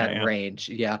somewhere in that range.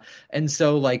 Yeah. And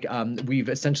so we've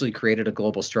essentially created a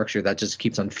global structure that just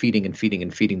keeps on feeding and feeding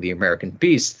and feeding the American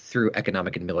beast through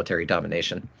economic and military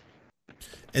domination.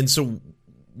 And so,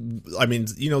 I mean,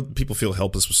 people feel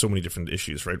helpless with so many different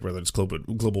issues, right? Whether it's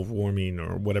global warming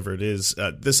or whatever it is.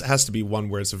 This has to be one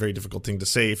where it's a very difficult thing to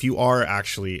say. If you are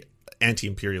actually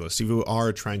anti-imperialist, if you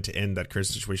are trying to end that current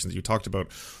situation that you talked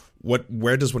about,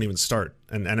 where does one even start?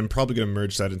 And I'm probably going to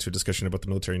merge that into a discussion about the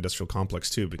military-industrial complex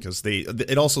too, because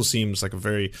it also seems like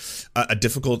a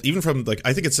difficult, even from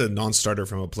I think it's a non-starter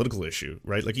from a political issue,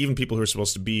 right? Like even people who are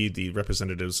supposed to be the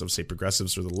representatives of, say,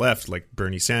 progressives or the left, like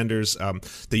Bernie Sanders,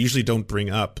 they usually don't bring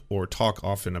up or talk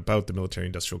often about the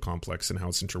military-industrial complex and how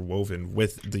it's interwoven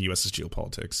with the U.S.'s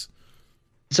geopolitics.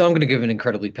 So I'm going to give an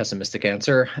incredibly pessimistic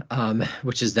answer,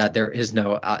 which is that there is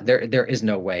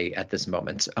no way at this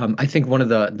moment. I think one of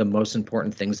the most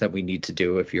important things that we need to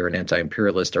do, if you're an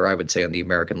anti-imperialist, or I would say on the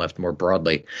American left more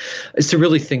broadly, is to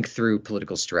really think through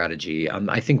political strategy.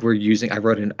 I think I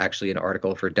wrote actually an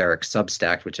article for Derek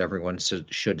Substack, which everyone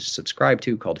should subscribe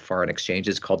to, called Foreign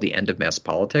Exchanges, called The End of Mass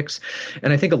Politics.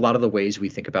 And I think a lot of the ways we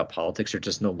think about politics are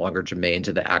just no longer germane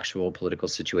to the actual political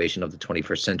situation of the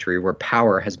 21st century, where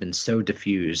power has been so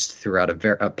diffused throughout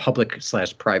a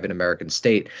public/private American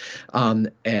state,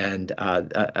 and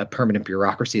a permanent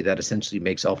bureaucracy that essentially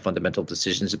makes all fundamental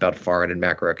decisions about foreign and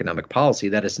macroeconomic policy,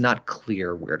 that it's not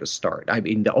clear where to start. I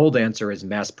mean, the old answer is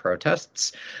mass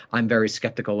protests. I'm very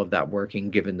skeptical of that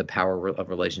working, given the power of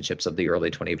relationships of the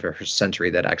early 21st century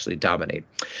that actually dominate.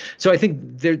 So I think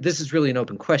this is really an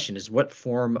open question: is what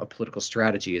form of political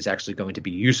strategy is actually going to be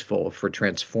useful for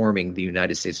transforming the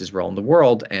United States' role in the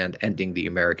world and ending the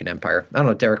American empire? I don't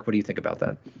know, Derek, what do you think about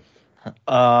that?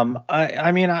 I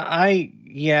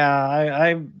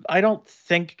don't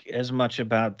think as much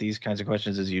about these kinds of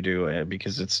questions as you do,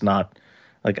 because it's not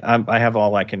like I have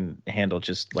all I can handle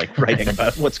just like writing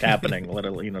about what's happening.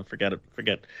 Literally,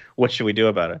 forget what should we do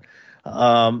about it.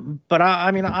 But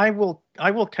I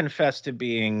will confess to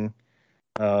being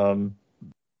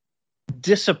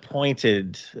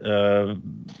disappointed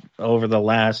over the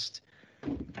last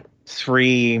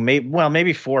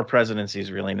maybe four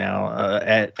presidencies really now,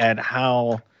 at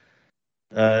how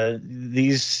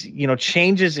these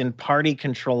changes in party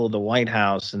control of the White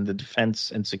House and the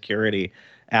defense and security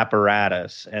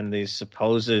apparatus and these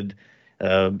supposed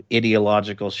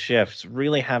ideological shifts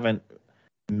really haven't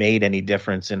made any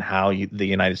difference in how the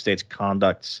United States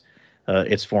conducts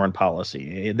its foreign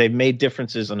policy. They've made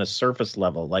differences on a surface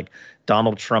level, like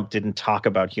Donald Trump didn't talk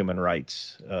about human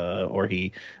rights, or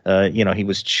he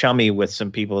was chummy with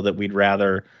some people that we'd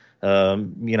rather,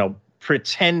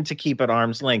 pretend to keep at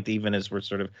arm's length, even as we're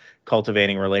sort of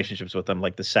cultivating relationships with them,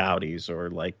 like the Saudis or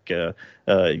like, Abdel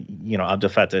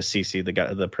Fattah Sisi,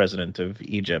 the president of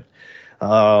Egypt.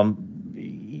 But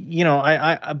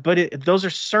those are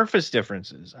surface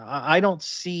differences. I don't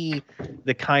see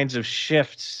the kinds of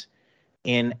shifts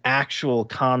in actual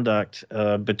conduct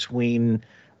between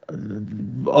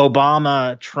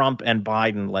Obama, Trump, and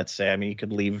Biden, let's say. I mean, you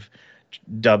could leave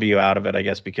W out of it, I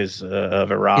guess, because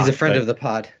of Iraq. He's a friend of the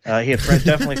pod.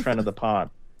 Definitely a friend of the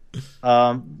pod.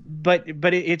 But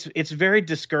it's very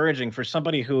discouraging for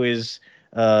somebody who is,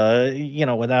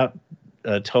 without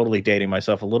totally dating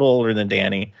myself, a little older than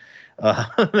Danny,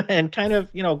 and kind of,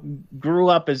 grew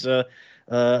up as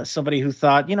somebody who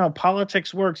thought,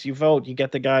 politics works. You vote, you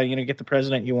get the guy, you get the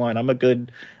president you want. I'm a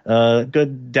good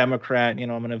Democrat. I'm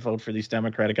going to vote for these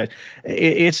Democratic guys.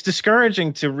 It's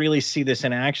discouraging to really see this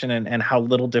in action and how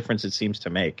little difference it seems to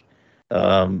make.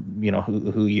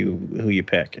 Who you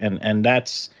pick, and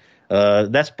that's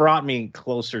brought me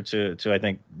closer to I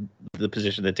think the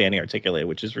position that Danny articulated,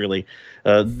 which is really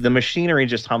the machinery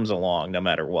just hums along no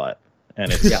matter what. And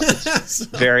it's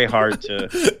very hard to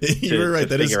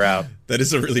figure out. That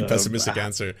is a really pessimistic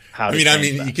answer. I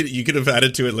mean, you could have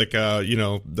added to it like,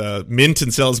 the mint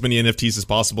and sell as many NFTs as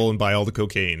possible and buy all the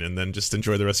cocaine and then just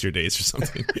enjoy the rest of your days or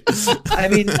something. I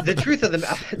mean, the truth of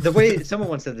the way someone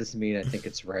once said this to me, and I think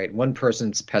it's right. One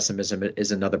person's pessimism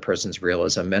is another person's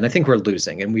realism, and I think we're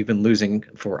losing, and we've been losing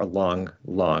for a long,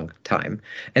 long time.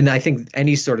 And I think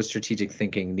any sort of strategic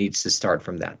thinking needs to start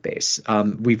from that base.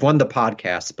 We've won the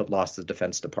podcast, but lost the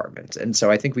Defense Department, and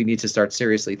so I think we need to start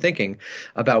seriously thinking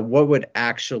about what would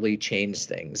actually change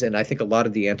things. And I think a lot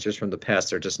of the answers from the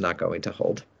past are just not going to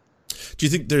hold. Do you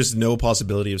think there's no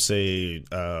possibility of, say,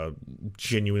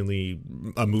 genuinely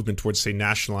a movement towards, say,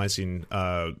 nationalizing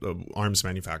arms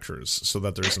manufacturers so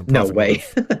that there isn't a profit? No way.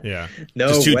 Yeah. No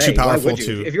just way. Too powerful Why would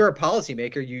you? If you're a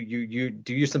policymaker, you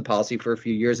do some policy for a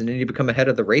few years and then you become a head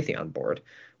of the Raytheon board.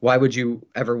 Why would you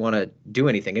ever want to do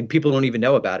anything? And people don't even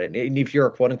know about it. And if you're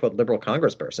a quote unquote liberal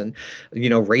congressperson,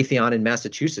 Raytheon in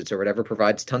Massachusetts or whatever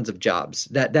provides tons of jobs.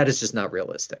 That is just not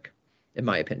realistic, in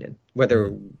my opinion.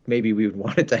 Whether maybe we would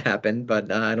want it to happen,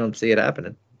 but I don't see it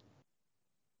happening.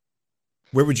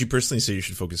 Where would you personally say you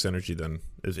should focus energy then,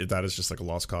 if that is just like a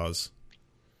lost cause?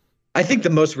 I think the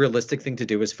most realistic thing to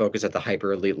do is focus at the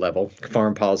hyper elite level.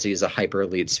 Foreign policy is a hyper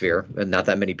elite sphere, and not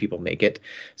that many people make it.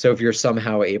 So if you're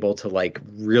somehow able to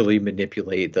really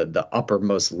manipulate the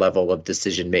uppermost level of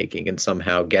decision making and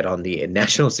somehow get on the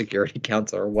National Security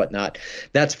Council or whatnot,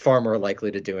 that's far more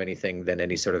likely to do anything than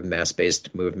any sort of mass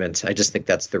based movement. I just think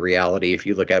that's the reality. If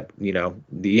you look at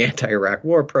the anti-Iraq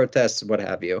war protests, what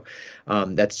have you,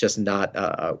 that's just not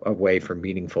a way for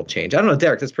meaningful change. I don't know,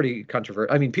 Derek, that's pretty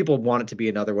controversial. I mean, people want it to be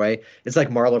another way. It's like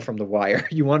Marlo from The Wire.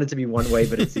 You want it to be one way,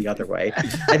 but it's the other way.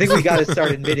 I think we got to start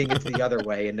admitting it's the other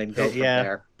way and then go from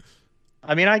there.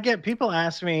 I mean, I get people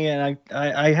ask me, and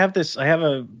I have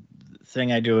a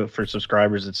thing I do for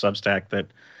subscribers at Substack that,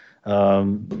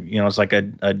 it's like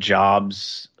a job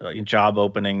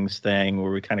openings thing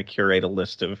where we kind of curate a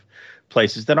list of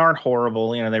places that aren't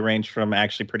horrible. They range from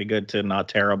actually pretty good to not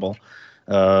terrible.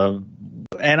 And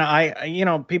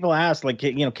people ask,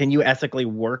 can you ethically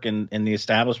work in the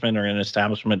establishment or in an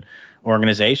establishment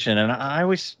organization? And I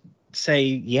always say,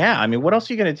 yeah. I mean, what else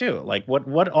are you going to do?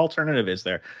 What alternative is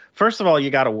there? First of all, you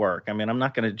got to work. I mean, I'm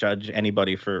not going to judge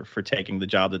anybody for taking the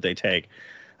job that they take.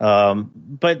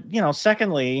 But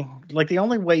secondly, the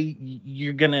only way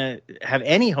you're going to have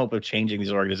any hope of changing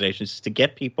these organizations is to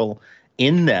get people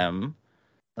in them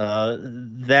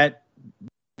that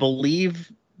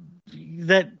believe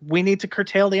that we need to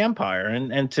curtail the empire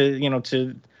and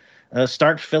to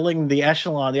start filling the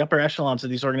upper echelons of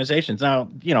these organizations. Now,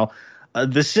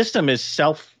 the system is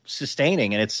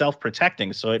self-sustaining and it's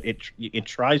self-protecting, so it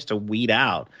tries to weed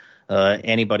out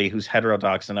anybody who's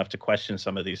heterodox enough to question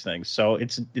some of these things. So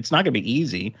it's not going to be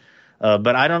easy,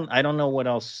 but I don't know what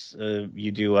else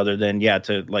you do other than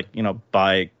to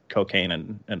buy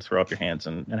cocaine and throw up your hands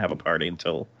and have a party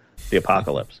until the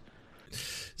apocalypse.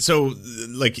 So,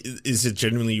 is it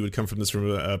genuinely you would come from this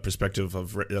from a perspective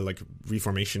of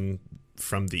reformation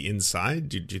from the inside?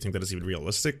 Do you think that is even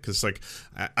realistic? Because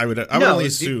I would only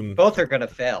assume both are going to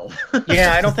fail.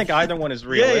 Yeah, I don't think either one is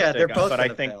realistic. Yeah, they're both going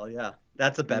to fail. Yeah,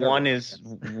 that's a better one.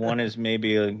 One is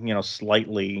maybe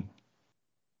slightly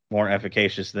more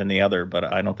efficacious than the other, but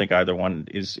I don't think either one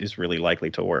is really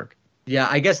likely to work. Yeah,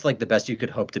 I guess the best you could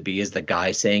hope to be is the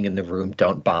guy saying in the room,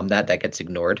 "Don't bomb that." That gets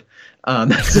ignored. I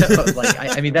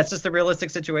mean, that's just the realistic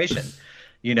situation.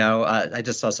 I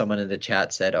just saw someone in the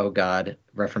chat said, "Oh God,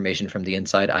 reformation from the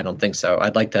inside." I don't think so.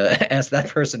 I'd like to ask that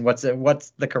person, what's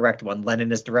the correct one?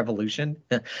 Leninist revolution?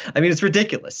 I mean, it's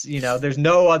ridiculous. There's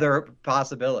no other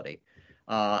possibility.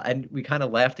 And we kind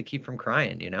of laugh to keep from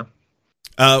crying.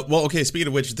 Well, okay, speaking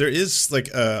of which, there is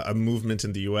a movement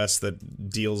in the U.S. that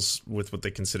deals with what they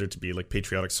consider to be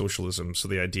patriotic socialism. So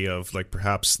the idea of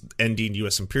perhaps ending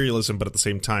U.S. imperialism, but at the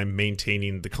same time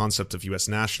maintaining the concept of U.S.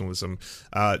 nationalism.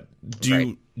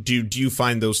 Do you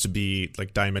find those to be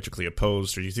diametrically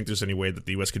opposed, or do you think there's any way that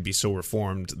the U.S. could be so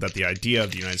reformed that the idea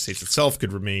of the United States itself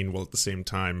could remain, while at the same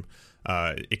time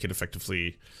it could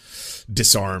effectively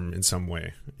disarm in some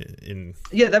way?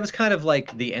 Yeah, that was kind of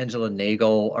like the Angela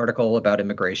Nagel article about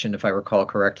immigration, if I recall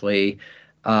correctly,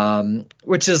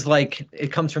 which is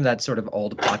it comes from that sort of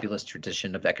old populist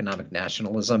tradition of economic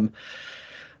nationalism.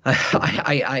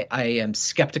 I am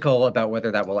skeptical about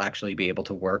whether that will actually be able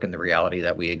to work in the reality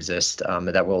that we exist.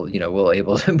 That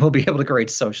we'll be able to create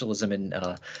socialism in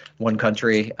one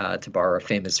country, to borrow a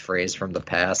famous phrase from the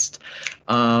past.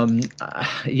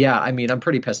 Yeah, I mean, I'm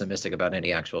pretty pessimistic about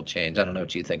any actual change. I don't know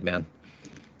what you think, man.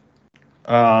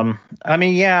 I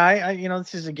mean, yeah, I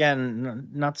this is again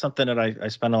not something that I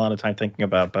spend a lot of time thinking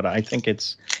about, but I think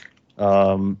it's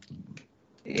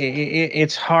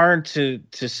it's hard to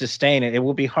sustain it. It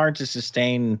will be hard to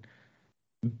sustain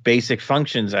basic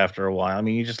functions after a while. I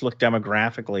mean, you just look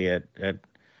demographically at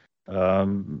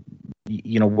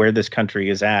where this country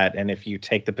is at, and if you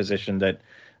take the position that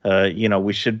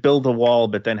we should build the wall,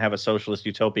 but then have a socialist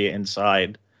utopia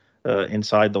inside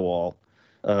the wall.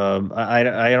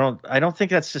 I don't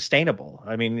think that's sustainable.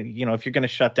 I mean, if you're going to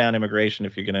shut down immigration,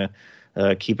 if you're going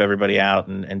to keep everybody out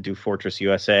and do Fortress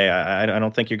USA, I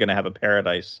don't think you're going to have a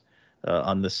paradise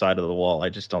on this side of the wall. I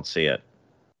just don't see it.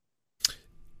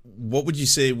 What would you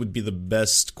say would be the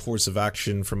best course of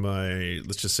action from a,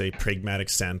 let's just say, pragmatic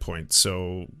standpoint?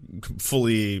 So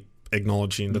fully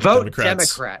acknowledging that vote the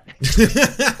Democrats...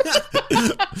 Democrat.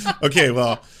 Okay,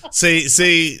 well, say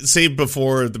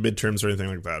before the midterms or anything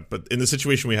like that. But in the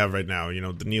situation we have right now,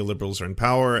 the neoliberals are in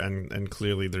power, and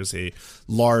clearly there's a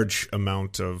large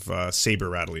amount of saber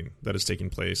rattling that is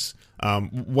taking place.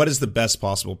 What is the best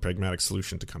possible pragmatic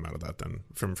solution to come out of that then,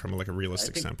 from like a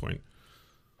realistic standpoint?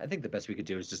 I think the best we could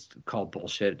do is just call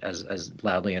bullshit as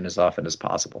loudly and as often as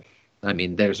possible. I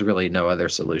mean, there's really no other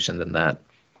solution than that.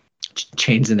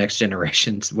 Change the next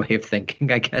generation's way of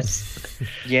thinking, I guess.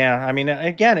 Yeah, I mean,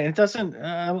 again, it doesn't.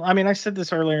 I said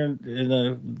this earlier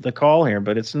in the call here,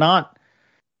 but it's not.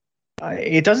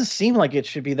 It doesn't seem like it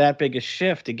should be that big a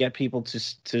shift to get people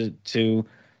to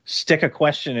stick a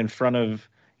question in front of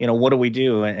what do we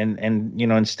do, and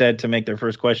instead to make their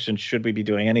first question, should we be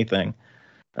doing anything?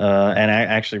 And I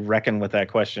actually reckon with that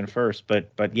question first.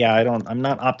 But yeah, I'm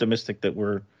not optimistic that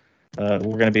we're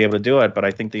going to be able to do it. But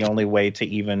I think the only way to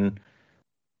even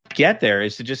get there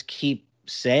is to just keep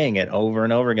saying it over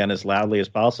and over again as loudly as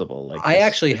possible. Like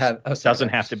it doesn't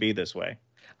have to be this way.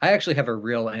 I actually have a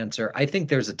real answer. I think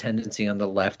there's a tendency on the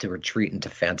left to retreat into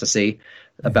fantasy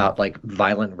about like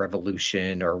violent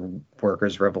revolution or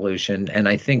workers' revolution. And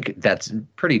I think that's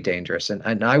pretty dangerous.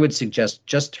 And I would suggest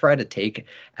just try to take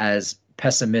as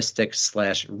pessimistic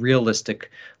 / realistic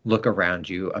look around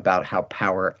you about how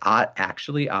power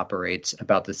actually operates,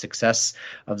 about the success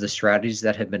of the strategies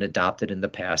that have been adopted in the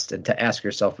past, and to ask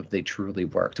yourself if they truly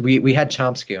worked. We had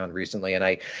Chomsky on recently, and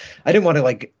I didn't want to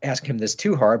like ask him this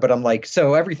too hard, but I'm like,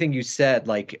 so everything you said,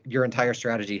 like your entire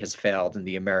strategy has failed and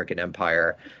the American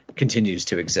empire continues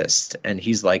to exist. And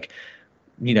he's like,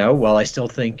 well, I still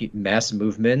think mass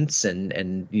movements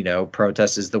and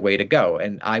protest is the way to go.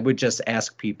 And I would just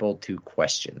ask people to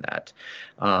question that,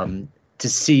 to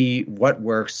see what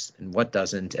works and what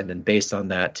doesn't, and then based on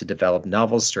that to develop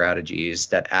novel strategies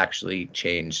that actually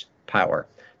change power.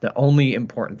 The only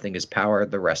important thing is power.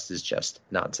 The rest is just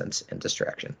nonsense and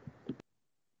distraction.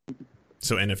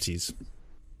 So NFTs.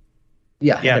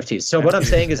 Yeah, NFTs. So what I'm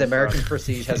saying is American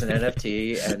Prestige has an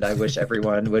NFT, and I wish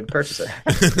everyone would purchase it.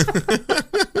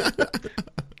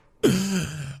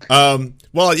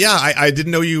 Well, yeah, I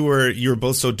didn't know you were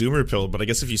both so doomer pilled, but I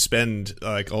guess if you spend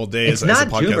like all day as a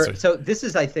podcaster. Doomer. So this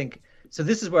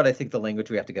is what I think the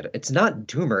language we have to get. It's not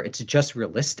doomer. It's just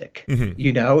realistic,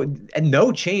 and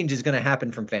no change is going to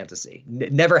happen from fantasy.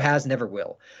 Never has, never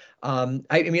will. I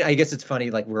mean, I guess it's funny,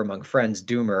 like we're among friends,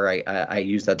 doomer. I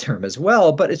use that term as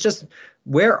well, but it's just,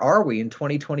 where are we in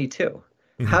 2022?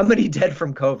 Mm-hmm. How many dead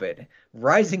from COVID?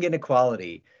 Rising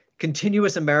inequality,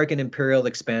 continuous American imperial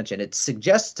expansion. It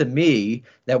suggests to me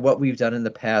that what we've done in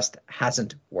the past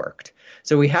hasn't worked.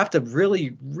 So we have to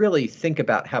really, really think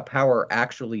about how power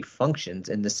actually functions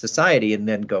in this society and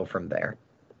then go from there.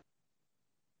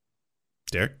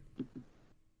 Derek?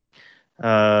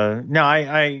 No,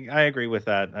 I agree with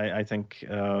that. I think,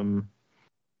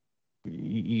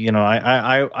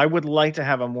 I would like to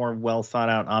have a more well thought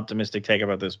out, optimistic take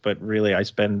about this, but really I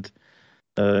spend,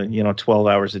 12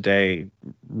 hours a day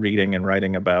reading and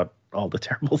writing about all the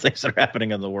terrible things that are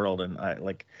happening in the world. And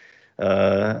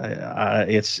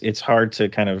it's hard to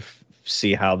kind of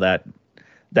see how that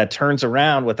turns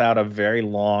around without a very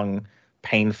long,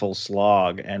 painful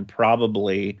slog, and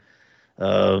probably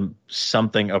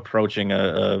something approaching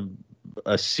a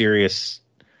serious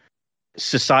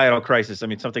societal crisis. I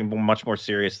mean, something much more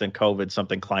serious than COVID,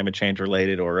 something climate change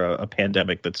related, or a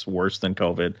pandemic that's worse than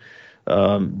COVID.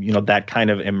 That kind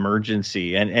of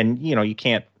emergency, and you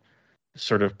can't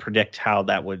sort of predict how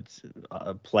that would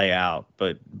play out.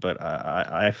 But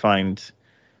I find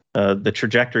the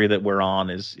trajectory that we're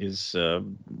on is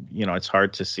it's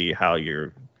hard to see how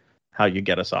you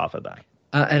get us off of that.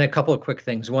 And a couple of quick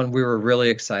things. One, we were really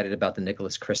excited about the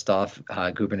Nicholas Kristof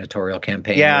gubernatorial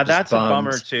campaign. We Yeah, were just that's a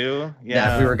bummer bummed too. that we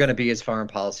Yeah, were going to be his foreign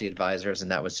policy advisors, and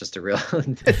that was just a real,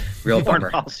 real foreign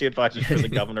bummer. policy advisor for the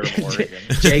governor of Oregon.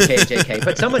 JK.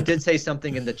 But someone did say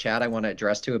something in the chat I want to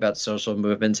address too about social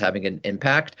movements having an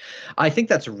impact. I think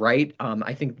that's right.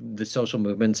 I think the social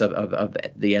movements of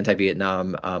the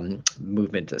anti-Vietnam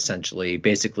movement essentially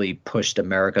basically pushed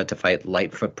America to fight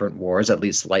light footprint wars, at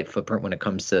least light footprint when it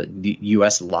comes to the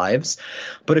U.S. lives.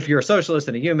 But if you're a socialist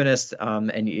and a humanist,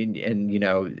 and you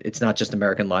know, it's not just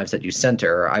American lives that you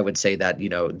center, I would say that, you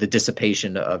know, the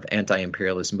dissipation of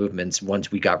anti-imperialist movements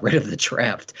once we got rid of the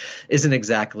draft isn't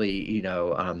exactly, you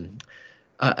know,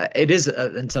 it is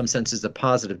in some senses a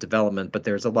positive development, but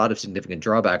there's a lot of significant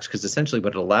drawbacks because essentially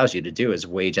what it allows you to do is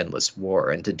wage endless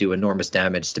war and to do enormous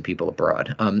damage to people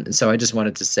abroad. And so I just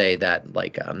wanted to say that,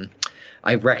 like,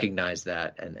 I recognize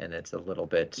that, and it's a little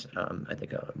bit, I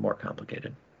think, more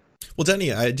complicated. Well,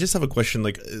 Danny, I just have a question.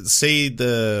 Like, say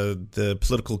the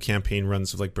political campaign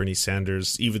runs of like Bernie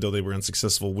Sanders, even though they were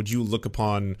unsuccessful, would you look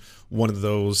upon one of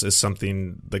those as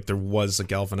something like there was a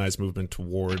galvanized movement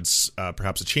towards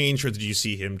perhaps a change, or did you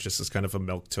see him just as kind of a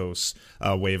milquetoast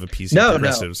way of appeasing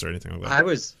progressives or anything like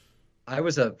that? I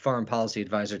was a foreign policy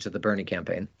advisor to the Bernie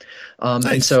campaign, Nice.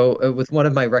 and so with one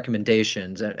of my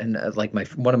recommendations, like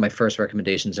one of my first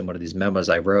recommendations in one of these memos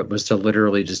I wrote was to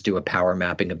literally just do a power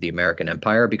mapping of the American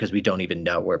empire, because we don't even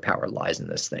know where power lies in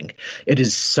this thing. It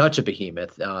is such a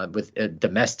behemoth with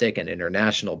domestic and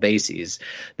international bases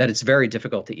that it's very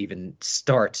difficult to even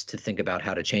start to think about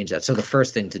how to change that. So the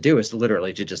first thing to do is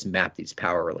literally to just map these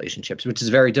power relationships, which is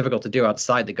very difficult to do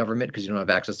outside the government because you don't have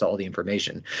access to all the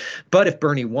information. But if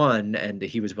Bernie won and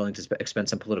he was willing to expend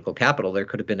some political capital, there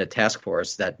could have been a task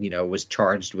force that, you know, was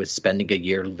charged with spending a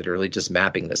year literally just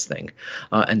mapping this thing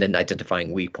and then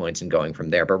identifying weak points and going from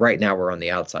there. But right now we're on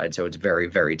the outside, so it's very,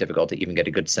 very difficult to even get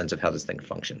a good sense of how this thing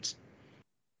functions.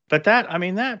 But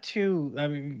that too,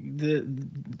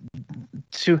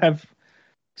 to have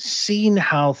seen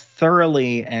how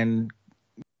thoroughly and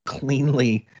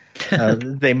cleanly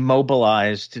they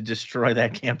mobilized to destroy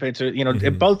that campaign. So, you know,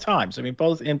 at both times. I mean,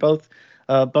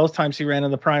 both times he ran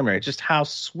in the primary, just how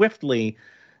swiftly,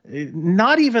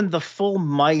 not even the full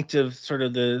might of sort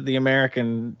of the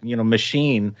American, you know,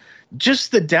 machine,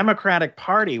 just the Democratic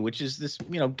Party, which is this,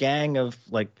 you know, gang of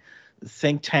like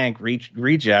think tank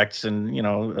rejects and, you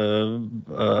know,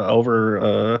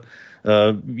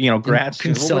 you know, grad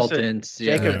students, consultants.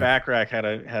 Jacob Bachrach had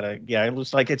a yeah. It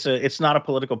was like it's not a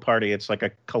political party. It's like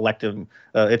a collective.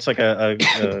 It's like a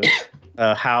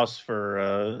house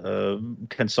for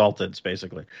consultants,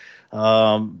 basically.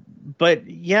 But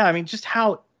yeah, I mean, just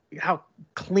how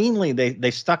cleanly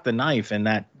they stuck the knife in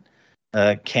that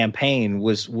campaign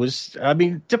was I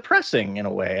mean, depressing in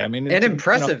a way. I mean, and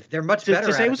impressive. You know, they're much better.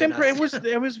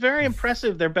 It was very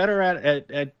impressive. They're better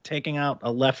at taking out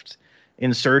a left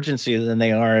insurgency than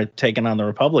they are at taking on the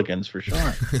Republicans, for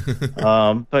sure.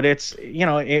 But it's, you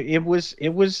know, it was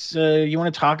you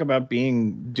want to talk about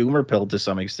being doomer pilled to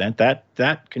some extent,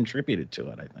 that contributed to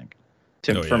it, I think,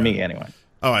 for me anyway.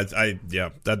 Oh,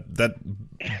 that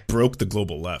broke the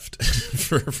global left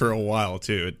for a while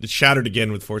too. It shattered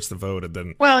again with Force the Vote, and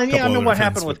then I mean, what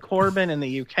happened with Corbyn in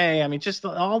the UK? I mean, just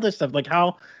all this stuff, like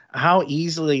how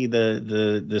easily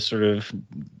the sort of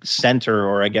center,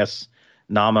 or I guess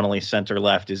nominally center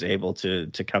left, is able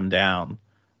to come down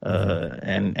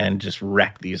and just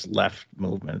wreck these left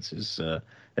movements is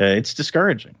it's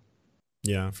discouraging.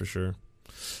 Yeah, for sure.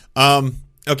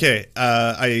 Okay,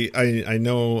 I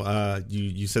know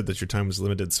you said that your time was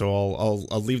limited, so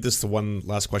I'll leave this to one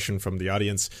last question from the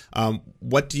audience.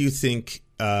 What do you think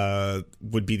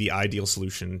would be the ideal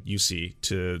solution you see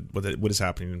to what is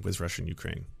happening with Russia and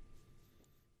Ukraine?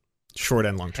 Short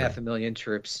and long term. 500,000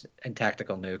 troops and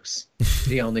tactical nukes.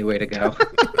 The only way to go.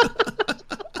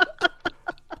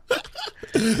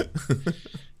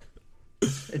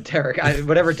 Derek,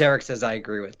 whatever Derek says, I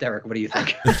agree with. Derek, what do you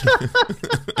think?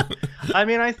 I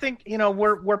mean, I think, you know,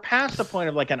 we're past the point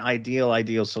of like an ideal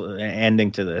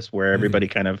ending to this, where everybody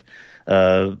kind of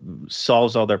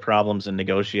solves all their problems and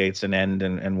negotiates an end,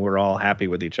 and we're all happy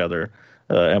with each other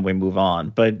and we move on.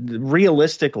 But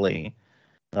realistically,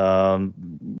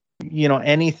 you know,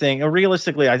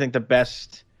 realistically, I think the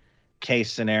best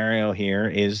case scenario here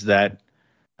is that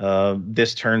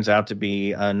this turns out to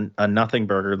be a nothing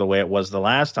burger, the way it was the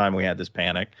last time we had this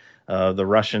panic. The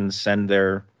Russians send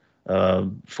their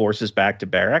forces back to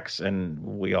barracks,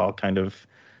 and we all kind of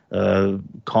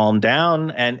calm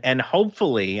down, and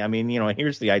hopefully, I mean, you know,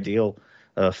 here's the ideal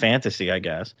fantasy, I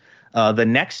guess. the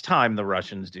next time the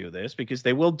Russians do this, because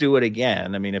they will do it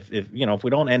again. I mean, if we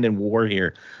don't end in war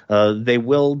here, they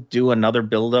will do another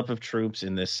buildup of troops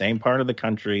in this same part of the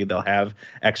country. They'll have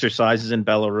exercises in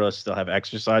Belarus. They'll have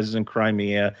exercises in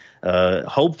Crimea.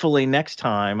 Hopefully, next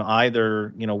time,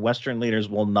 either Western leaders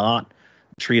will not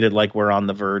treat it like we're on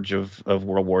the verge of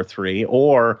World War III,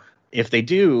 or if they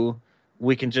do,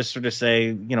 we can just sort of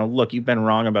say, look, you've been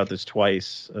wrong about this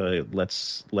twice.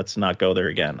 Let's not go there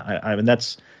again. I mean,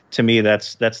 to me,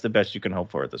 that's the best you can hope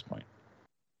for at this point.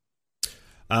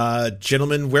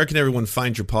 Gentlemen, where can everyone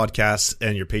find your podcast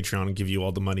and your Patreon and give you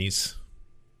all the monies?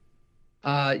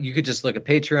 You could just look at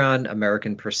Patreon,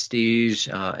 American Prestige,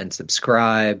 and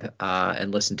subscribe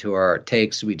and listen to our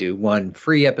takes. We do one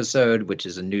free episode, which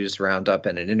is a news roundup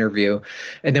and an interview.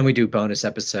 And then we do bonus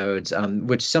episodes,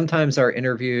 which sometimes are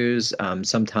interviews,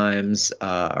 sometimes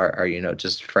are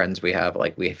just friends we have.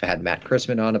 Like we've had Matt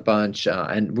Christman on a bunch,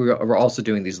 and we're also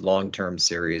doing these long-term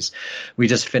series. We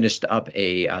just finished up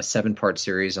a 7-part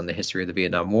series on the history of the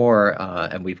Vietnam War,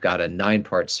 and we've got a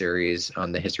 9-part series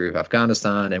on the history of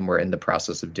Afghanistan, and we're in the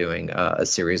process of doing a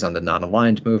series on the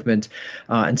non-aligned movement,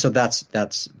 and so that's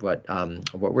what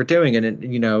we're doing. And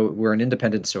we're an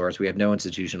independent source. We have no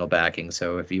institutional backing.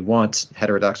 So if you want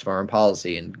heterodox foreign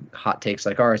policy and hot takes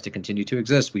like ours to continue to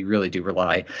exist, we really do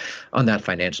rely on that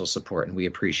financial support, and we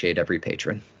appreciate every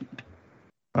patron.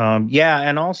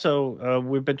 And also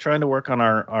we've been trying to work on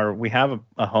our we have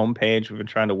a homepage. We've been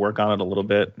trying to work on it a little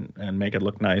bit and make it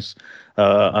look nice.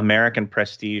 American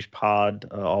Prestige Pod,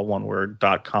 all one word,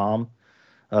 .com.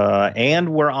 And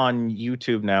we're on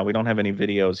YouTube now. We don't have any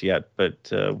videos yet, but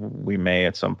we may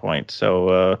at some point.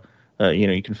 So,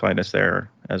 you can find us there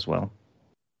as well.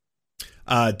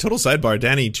 Total sidebar,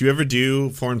 Danny, do you ever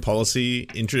do foreign policy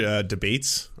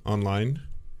debates online?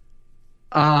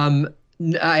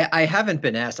 I haven't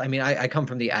been asked. I mean, I come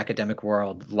from the academic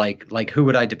world. Like who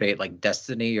would I debate? Like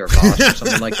Destiny or Bosch or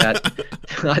something like that.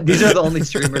 These are the only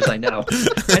streamers I know.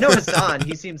 I know Hassan.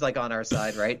 He seems like on our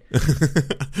side, right?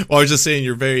 Well, I was just saying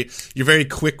you're very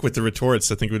quick with the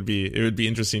retorts. I think it would be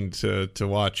interesting to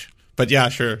watch. But yeah,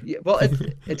 sure. Yeah, well,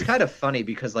 it's kind of funny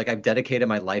because I've dedicated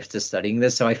my life to studying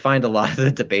this, so I find a lot of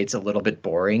the debates a little bit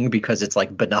boring because it's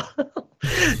banal.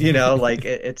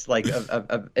 It's like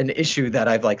an issue that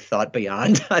I've thought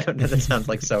beyond. I don't know. That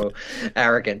sounds so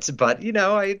arrogant, but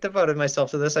I devoted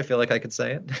myself to this. I feel like I could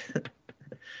say it.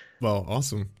 Well,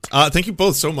 awesome. Thank you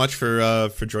both so much for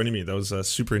joining me. That was a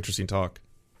super interesting talk.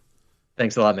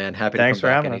 Thanks a lot, man. Happy to come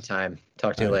back anytime.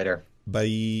 Talk to you later.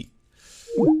 Bye.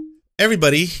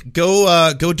 Everybody,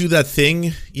 go do that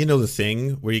thing. You know the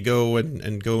thing where you go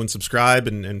and go and subscribe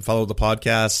and follow the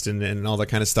podcast and all that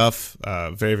kind of stuff.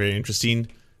 Very, very interesting.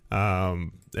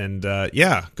 Go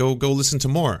listen to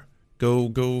more.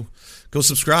 Go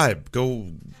subscribe. Go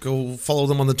follow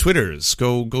them on the Twitters.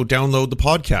 Go download the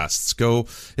podcasts. Go,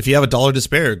 if you have $1 to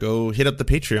spare, go hit up the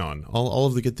Patreon. All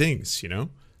of the good things,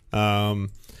 now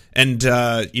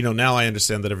I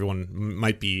understand that everyone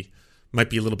might be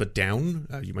a little bit down.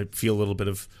 You might feel a little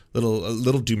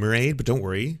doomerade, but don't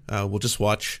worry. We'll just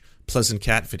watch pleasant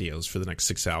cat videos for the next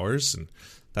 6 hours, and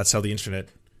that's how the internet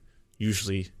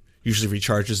usually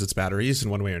recharges its batteries in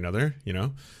one way or another.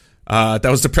 That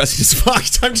was depressing as fuck.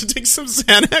 Time to take some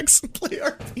Xanax and play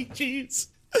RPGs.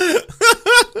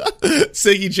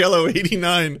 Segi Jello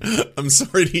 89. I'm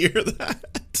sorry to hear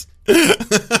that.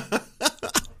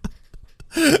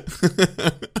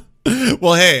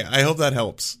 Well, hey, I hope that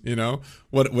helps.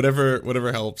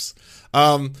 Whatever helps.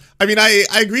 I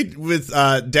agreed with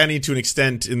Danny to an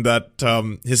extent in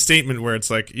that his statement where it's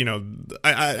he's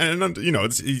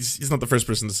not the first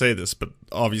person to say this, but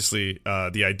obviously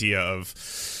the idea of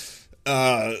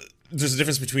there's a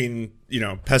difference between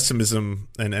pessimism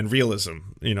and realism.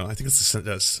 I think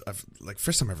it's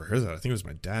first time I ever heard that. I think it was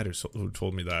my dad who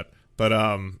told me that, but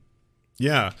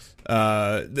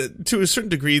to a certain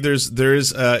degree,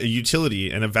 there's a utility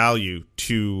and a value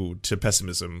to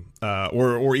pessimism,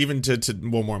 or even to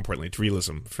more importantly to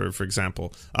realism. For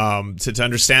example, to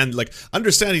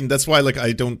understanding. That's why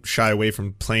I don't shy away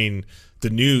from playing the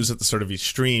news at the start of each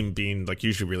stream being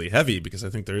usually really heavy, because I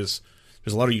think there's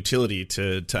a lot of utility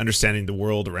to understanding the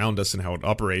world around us and how it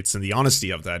operates and the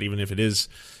honesty of that, even if it is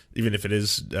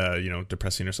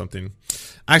depressing or something.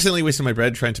 I accidentally wasted my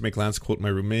bread trying to make Lance quote my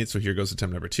roommate, so here goes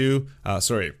attempt number 2.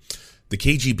 The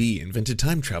KGB invented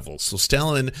time travel so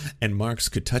Stalin and Marx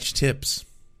could touch tips.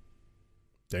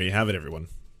 There you have it, everyone.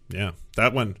 Yeah,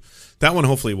 that one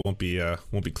hopefully won't be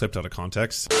clipped out of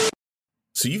context.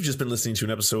 So you've just been listening to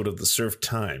an episode of The Surf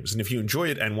Times, and if you enjoy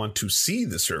it and want to see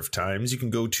The Surf Times, you can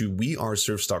go to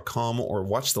wearesurfs.com or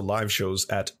watch the live shows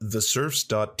at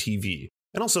thesurfs.tv.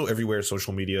 And also everywhere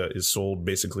social media is sold,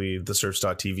 basically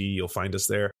theserfs.tv, you'll find us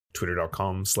there.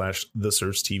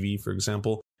 Twitter.com/theserfstv, for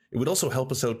example. It would also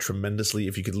help us out tremendously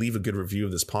if you could leave a good review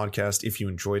of this podcast if you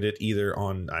enjoyed it, either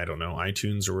on, I don't know,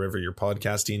 iTunes or wherever you're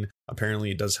podcasting.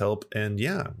 Apparently it does help. And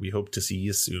yeah, we hope to see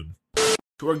you soon.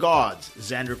 To our gods,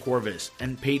 Xander Corvus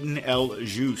and Peyton L.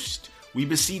 Just, we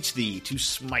beseech thee to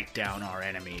smite down our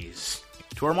enemies.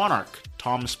 To our monarch,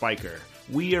 Tom Spiker,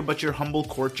 we are but your humble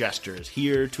court jesters,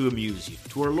 here to amuse you.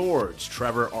 To our lords,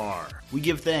 Trevor R., we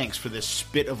give thanks for this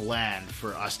spit of land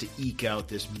for us to eke out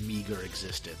this meager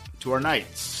existence. To our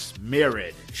knights,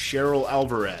 Merid, Cheryl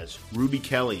Alvarez, Ruby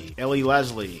Kelly, Ellie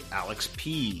Leslie, Alex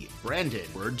P.,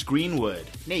 Brandon, Words Greenwood,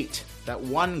 Nate, that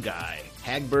one guy,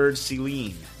 Hagbird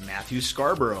Celine, Matthew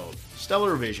Scarborough,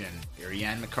 Stellar Vision,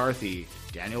 Ariane McCarthy,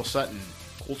 Daniel Sutton,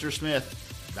 Coulter Smith,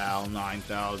 Val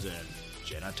 9000,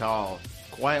 Jenna Tall,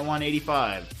 Quiet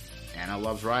 185, Anna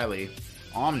Loves Riley,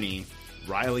 Omni,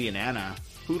 Riley and Anna,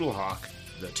 Poodlehawk,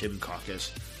 The Tim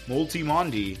Caucus,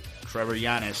 Multimondi, Trevor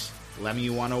Yanis, Lemmy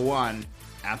 101,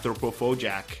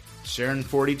 Anthropophojack, Saren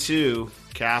 42,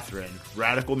 Catherine,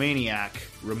 Radical Maniac,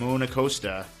 Ramon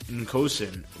Acosta,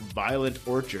 Nkosin, Violent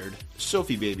Orchard,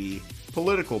 Sophie Baby,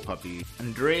 Political Puppy,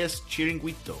 Andreas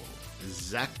Chiringuito,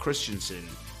 Zach Christensen,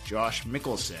 Josh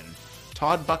Mickelson,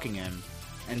 Todd Buckingham,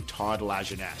 and Todd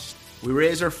Lajeunesse. We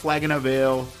raise our flag in a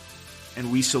veil,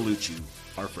 and we salute you,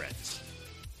 our friends.